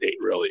first date,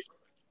 really.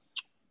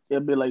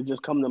 It'd be like,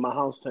 just come to my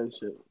house type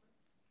shit.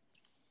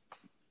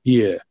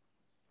 Yeah.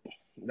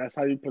 That's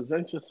how you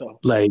present yourself.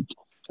 Like,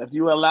 if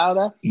you allow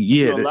that,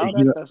 yeah,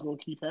 that's gonna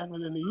keep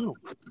happening to you.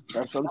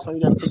 That's sometimes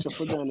you gotta put your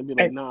foot down and be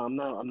like, nah, I'm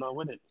not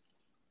with it.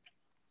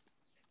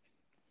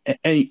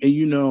 And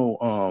you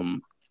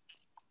know,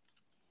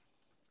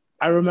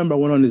 I remember I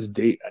went on this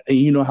date, and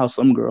you know how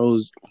some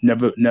girls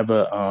never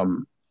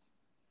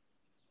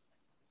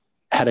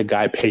had a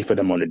guy pay for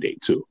them on a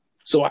date too.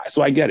 So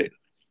I get it.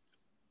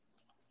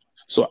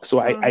 So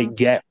I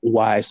get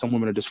why some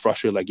women are just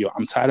frustrated. Like, yo,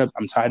 I'm tired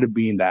of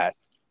being that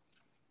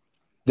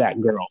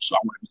girl. So I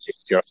want to be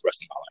taken care of the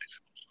rest of my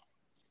life.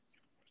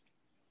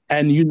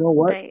 And you know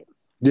what? Right.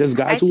 There's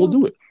guys who will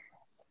do it.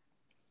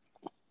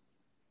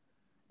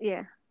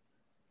 Yeah.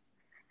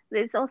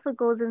 This also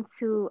goes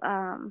into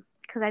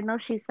because I know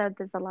she said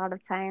this a lot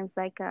of times.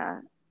 Like,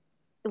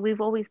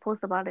 we've always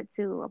posted about it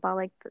too, about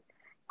like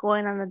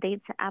going on a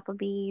date to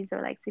Applebee's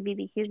or like to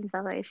BBQs and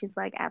stuff like that. She's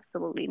like,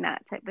 absolutely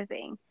not, type of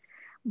thing.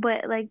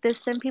 But like,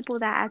 there's some people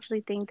that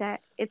actually think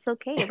that it's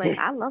okay. Like,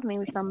 I love me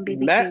with some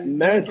BBQs.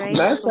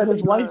 Matt said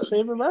his wife's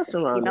favorite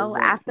restaurant. You know,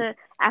 after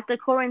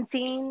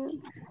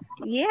quarantine,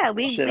 yeah,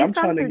 we I'm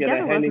trying to get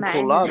a Henny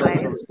Colada,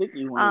 some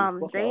sticky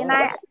ones. Dre and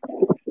I.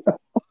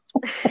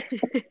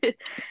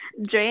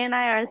 Dre and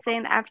I are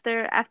saying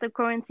after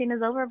quarantine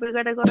is over, we're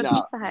gonna go to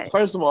Pizza Hut.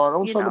 First of all,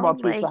 don't talk about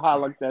Pizza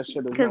Hut like that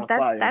shit is not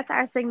fire. That's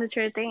our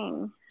signature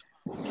thing.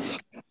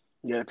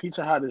 Yeah,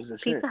 Pizza Hut is the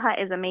shit. Pizza Hut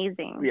is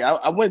amazing. Yeah,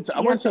 I went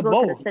to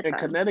both. In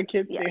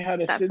Connecticut, they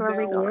had a sit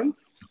down one.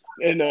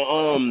 And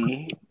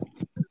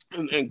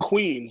in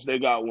Queens, they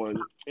got one.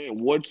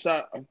 In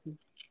Woodside,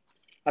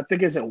 I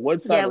think it's in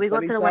Woodside. Yeah, we go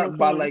to the one in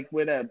by like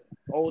where that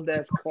old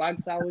ass clock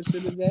tower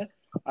shit is at.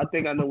 I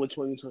think I know which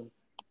one you're talking.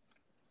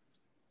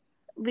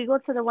 We go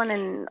to the one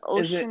in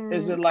Ocean.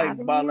 Is it like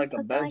Avenue, by like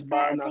a Best like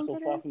Buy, not so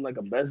far from like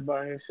a Best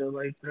Buy and shit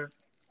like that?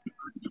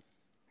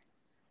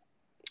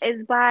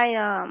 It's by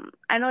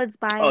I know it's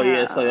by. Oh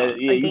yeah, so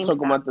yeah, you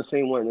talking about the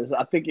same one?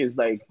 I think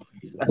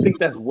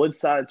that's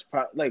Woodside,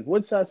 like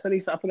Woodside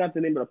Sunnyside. I forgot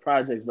the name of the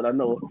projects, but I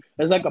know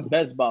there's like a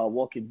Best Buy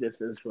walking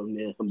distance from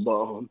there.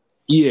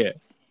 Yeah,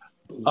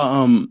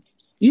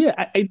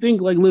 yeah. I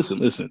think like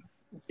listen.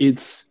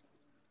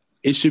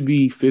 It should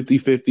be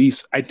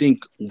 50-50. I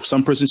think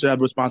some person should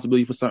have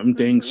responsibility for certain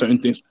things,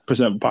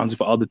 person have responsibility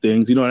for other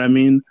things. You know what I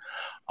mean?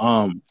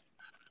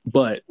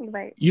 But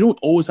you don't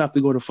always have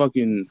to go to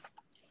fucking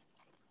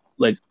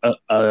like a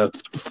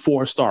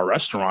 4-star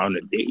restaurant on a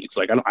date. It's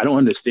like I don't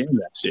understand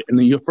that shit. And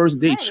then your first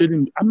date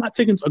shouldn't. I'm not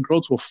taking a girl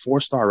to a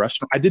 4-star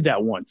restaurant. I did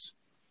that once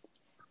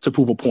to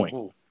prove a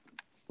point,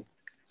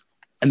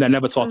 and I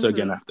never talked to her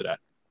again after that.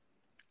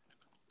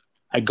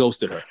 I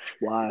ghosted her.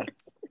 Why?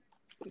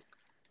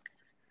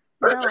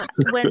 No,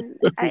 when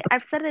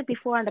I've said it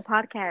before on the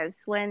podcast,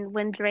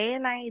 when Dre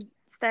and I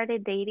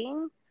started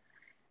dating,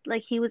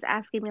 like he was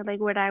asking me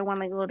like where do I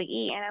want to go to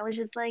eat, and I was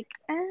just like,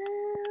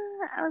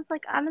 I was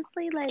like,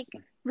 honestly, like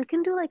we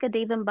can do like a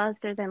Dave and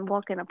Buster's and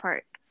walk in a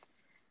park.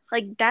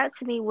 Like that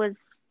to me was,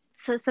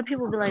 so some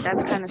people would be like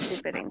that's kind of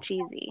stupid and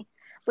cheesy,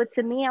 but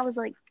to me I was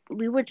like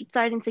we were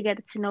starting to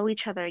get to know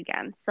each other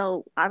again.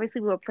 So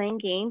obviously we were playing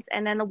games,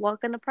 and then a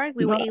walk in the park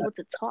we were able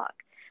to talk.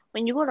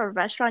 When you go to a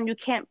restaurant, you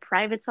can't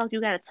private talk. You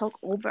got to talk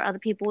over other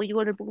people. You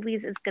go to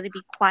movies, it's going to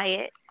be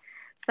quiet.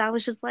 So I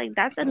was just like,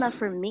 that's enough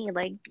for me.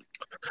 Like,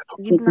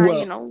 you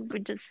know,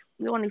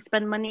 we only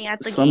spend money at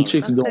the game. Some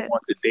chicks don't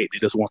want the date. They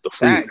just want the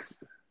food. Facts.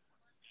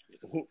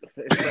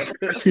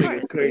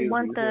 They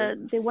want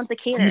the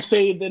cater. You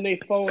say then they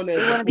phone and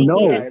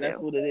that's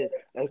what it is.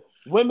 Like,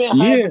 women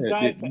have a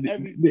guy for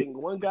everything.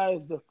 One guy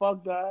is the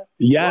fuck guy.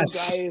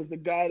 Yes. One guy is the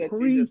guy that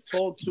they just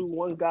talk to.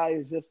 One guy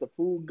is just the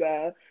food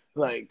guy.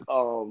 Like,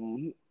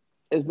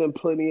 it's been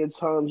plenty of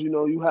times, you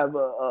know, you have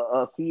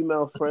a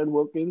female friend,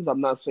 Wilkins.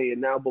 I'm not saying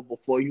now, but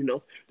before, you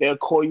know, they'll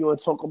call you and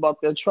talk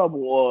about their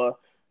trouble, or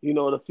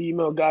The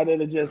female guy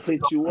that'll just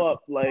hit you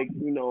up like,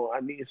 I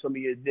need some of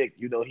your dick.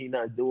 He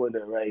not doing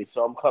it right.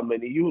 So I'm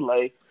coming to you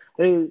like,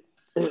 hey,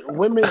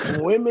 women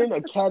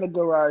are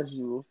categorize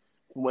you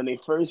when they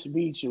first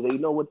meet you. They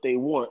know what they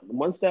want.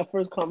 Once that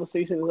first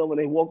conversation is over,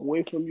 they walk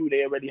away from you,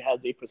 they already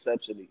have their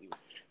perception of you.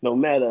 No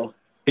matter.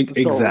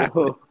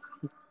 Exactly. So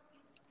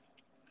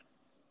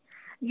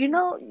You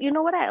know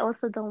what I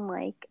also don't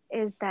like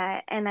is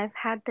that, and I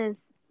had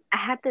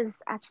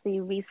this actually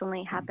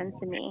recently happen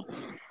to me,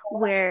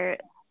 where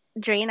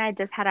Dre and I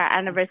just had our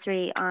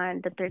anniversary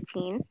on the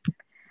 13th,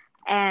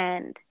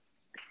 and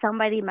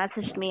somebody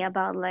messaged me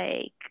about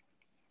like,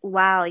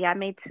 wow, y'all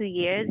made 2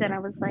 years, and I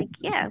was like,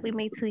 yeah, we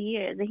made 2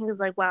 years, and he was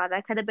like, wow,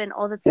 that could have been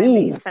all the time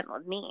that you Ooh, spent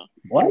with me,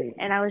 what?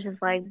 and I was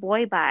just like,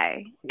 boy,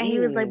 bye, and he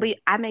was like, but mm,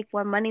 I make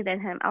more money than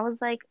him. I was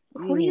like,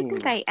 who do you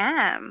think mm. I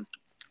am?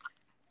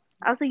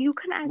 I was like,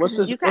 What's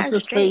his you can what's ask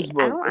his straight.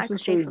 I Facebook? don't What's ask his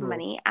straight for Facebook?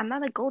 money. I'm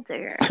not a gold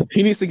digger.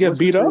 He needs to get What's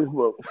his beat up.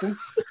 Facebook?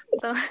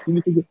 So He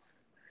needs to get-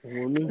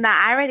 Woman. nah,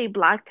 I already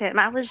blocked him.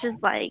 I was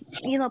just like,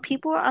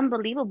 people are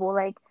unbelievable.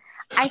 Like,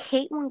 I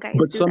hate when guys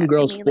But do some that to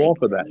girls me. fall Like,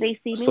 for that. they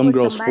see me Some with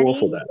girls fall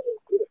for somebody. that.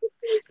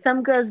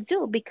 Some girls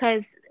do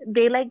because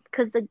they like,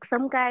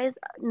 some guys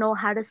know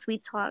how to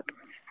sweet talk,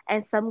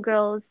 and some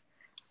girls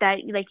that,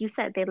 like you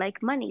said, they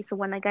like money. So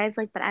when a guy's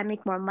like, but I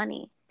make more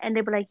money, and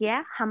they be like,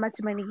 yeah, how much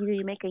money do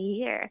you make a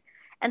year?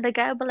 And the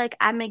guy will be like,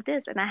 I make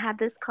this, and I have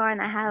this car,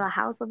 and I have a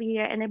house over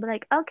here, and they be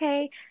like,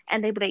 okay,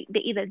 and they be like, they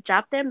either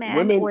drop their man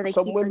Women, or they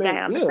some keep the women,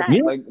 guy on the yeah,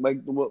 Yeah. side.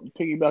 like what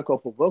piggyback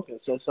off of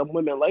Wilkins said. Some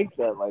women like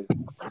that, like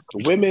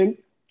women,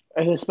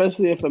 and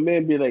especially if a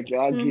man be like,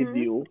 "I'll give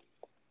Mhm. you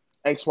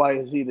X, Y,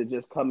 and Z to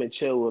just come and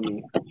chill with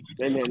me,"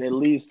 and then it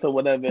leads to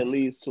whatever it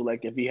leads to.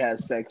 Like if he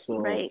has sex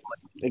or Right.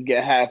 it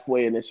get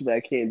halfway, and then she be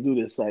like, "I can't do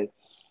this." Like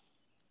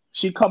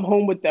she come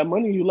home with that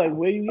money, you like,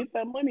 where you get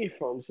that money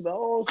from? She like,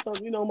 oh, some,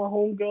 my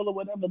homegirl or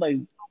whatever. Like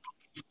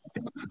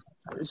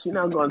she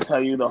not gonna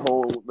tell you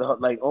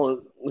like,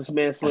 oh, this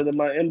man slid in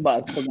my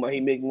inbox talking about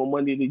he make more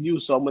money than you,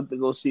 so I went to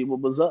go see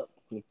what was up.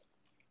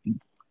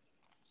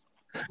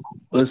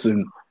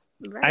 Listen,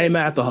 I ain't Right.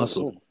 mad at the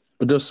hustle,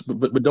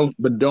 Mm-hmm.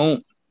 but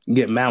don't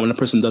get mad when a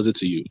person does it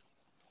to you.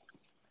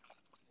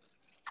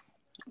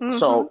 Mhm.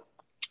 So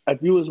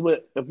if you was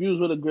with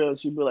a girl,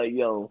 she'd be like,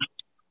 yo,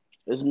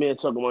 this man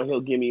talking about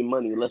he'll give me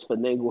money, let's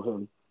finagle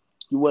him.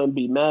 You wouldn't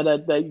be mad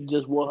at that. You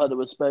just want her to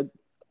respect.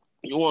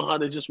 You want her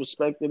to just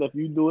respect it if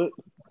you do it.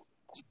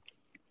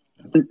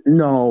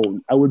 No,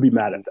 I would be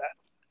mad at that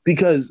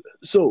because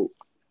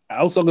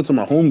I was talking to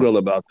my homegirl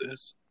about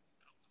this.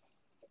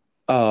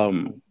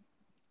 Um,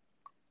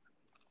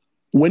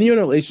 when you're in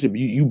a relationship,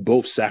 you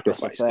both That's a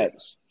sacrifice fact.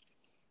 things.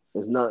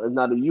 It's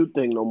not a you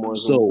thing no more.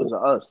 It's So a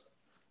us.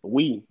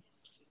 We.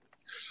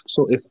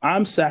 so if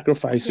I'm Yes.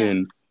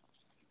 sacrificing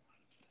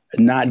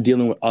not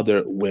dealing with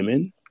other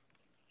women,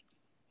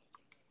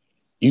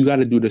 you got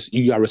to do this.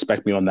 You got to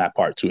respect me on that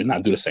part too, and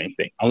not do the same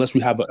thing unless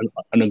we have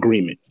an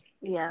agreement.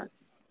 Yes.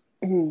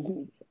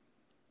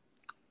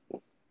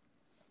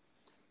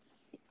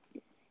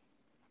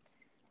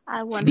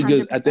 I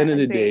Because at the end 100% of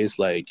the day, agree. it's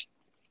like,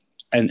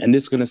 and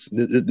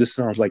this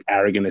sounds like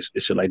arrogant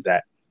and shit like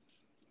that.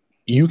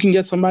 You can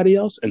get somebody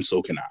else, and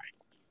so can I.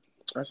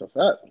 That's a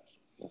fact.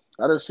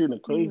 I done seen the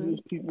Mhm.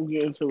 craziest people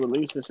get into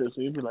relationships,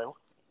 and you be like,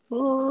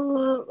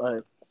 what?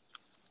 Like,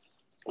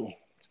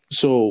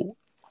 So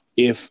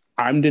if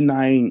I'm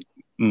denying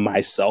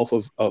myself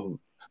of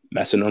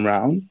messing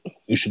around,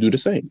 you should do the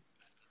same.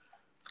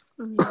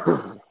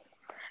 Mhm.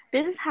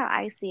 This is how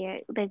I see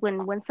it. Like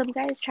when some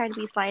guys try to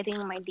be sliding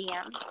in my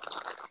DMs,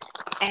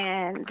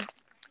 and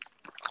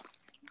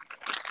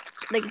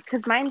like,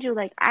 cause mind you,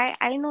 like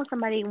I know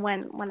somebody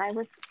when I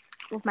was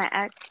with my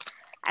ex,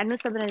 I knew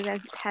somebody that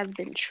has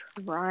been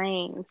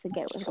trying to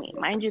get with me.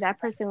 Mind you, that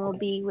person will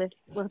be with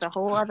a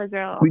whole other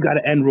girl, We got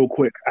to end real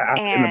quick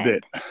in a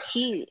bit. and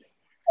he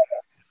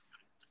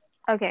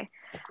okay,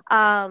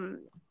 um,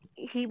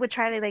 he would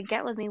try to like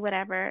get with me,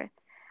 whatever.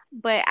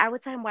 But I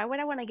would tell him, why would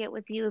I want to get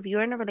with you if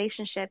you're in a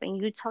relationship and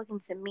you're talking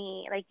to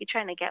me like you're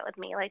trying to get with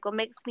me? Like, what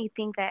makes me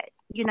think that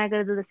you're not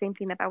gonna do the same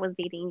thing if I was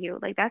dating you?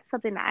 Like, that's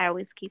something that I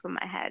always keep in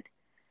my head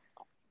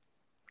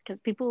because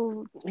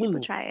people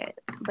try it.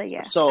 But yeah,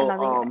 and so, I'll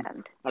leave it at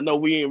end. I know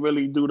we ain't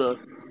really do the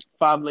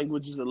five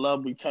languages of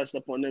love. We touched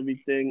up on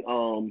everything.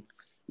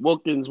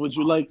 Wilkins, would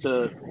you like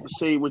to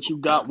say what you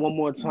got one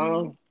more Mm-hmm.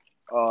 time?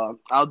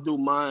 I'll do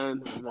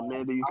mine, and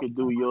Amanda, you could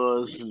do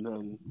yours, and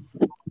then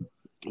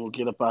we'll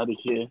get up out of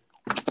here.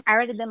 I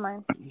already did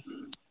mine.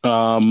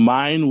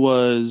 Mine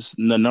was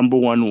the number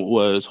one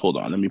was, hold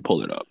on, let me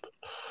pull it up.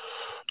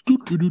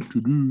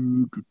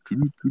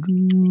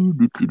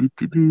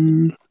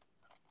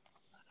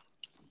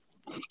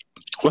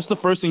 What's the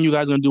first thing you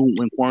guys gonna do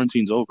when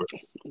quarantine's over?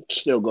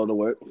 Still go to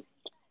work.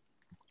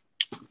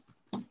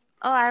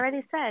 Oh, I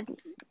already said.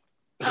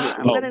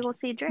 I'm Oh, gonna go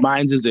see Dre.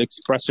 mine's is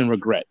expressing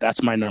regret.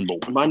 That's my number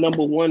one. My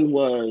number one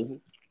was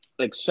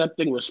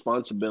accepting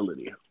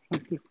responsibility.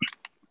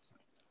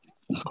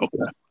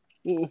 Okay.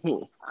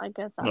 Mm-hmm. I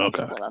guess I'll have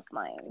to Okay. pull up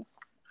mine.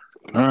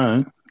 All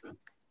right.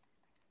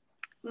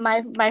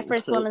 My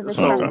first one is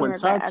So expressing when regret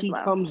as Tati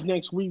well. comes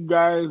next week,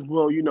 guys,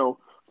 we'll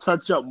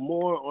touch up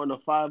more on the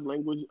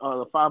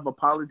five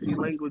apology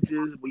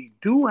languages. We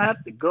do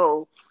have to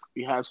go.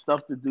 We have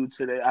stuff to do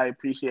today. I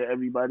appreciate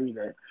everybody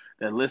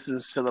that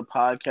listens to the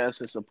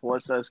podcast and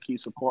supports us. Keep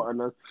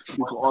supporting us.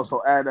 You can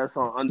also add us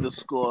on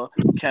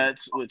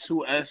 _cats with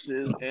 2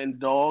 S's and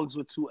dogs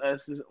with 2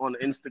 S's on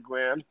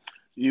Instagram.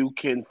 You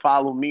can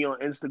follow me on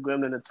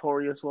Instagram, the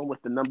Notorious One,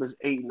 with the numbers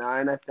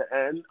 89 at the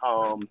end.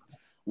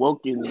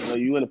 Wilkins, are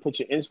you going to put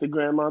your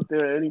Instagram out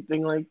there or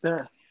anything like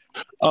that?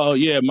 Oh,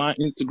 yeah. My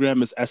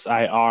Instagram is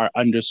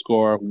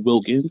SIR_Wilkins,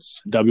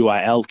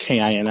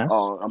 WILKINS.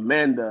 Oh,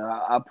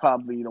 Amanda, I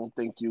probably don't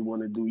think you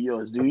want to do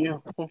yours, do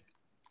you?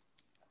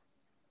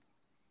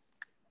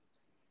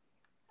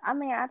 I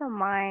mean, I don't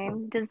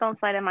mind. Just don't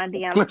slide in my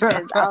DMs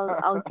because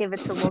I'll give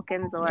it to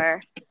Wilkins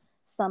or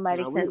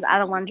somebody because I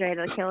don't want Dre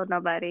to kill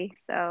nobody.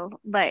 So,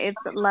 but it's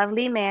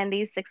Lovely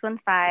Mandy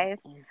 615,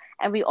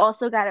 and we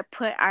also got to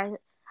put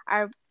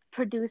our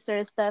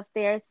producer stuff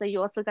there. So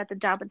you also got the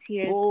Jabba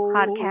Tears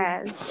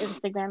podcast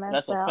Instagram as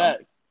That's well. a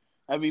fact.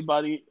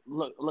 Everybody,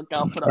 look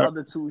out for the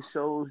other 2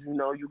 shows.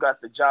 You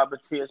got the Jabba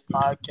Tears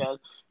podcast.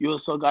 You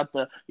also got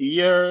the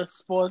Your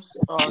Sports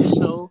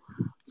show.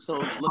 So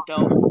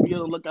be on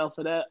the lookout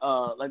for that.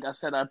 Like I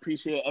said, I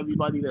appreciate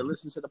everybody that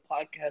listens to the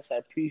podcast. I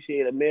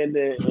appreciate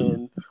Amanda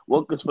and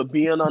Wilkins for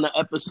being on the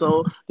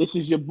episode. This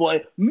is your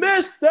boy,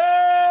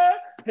 Mr.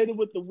 Hit it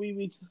with the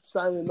wee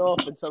signing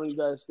off and telling you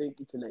guys thank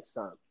you till next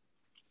time.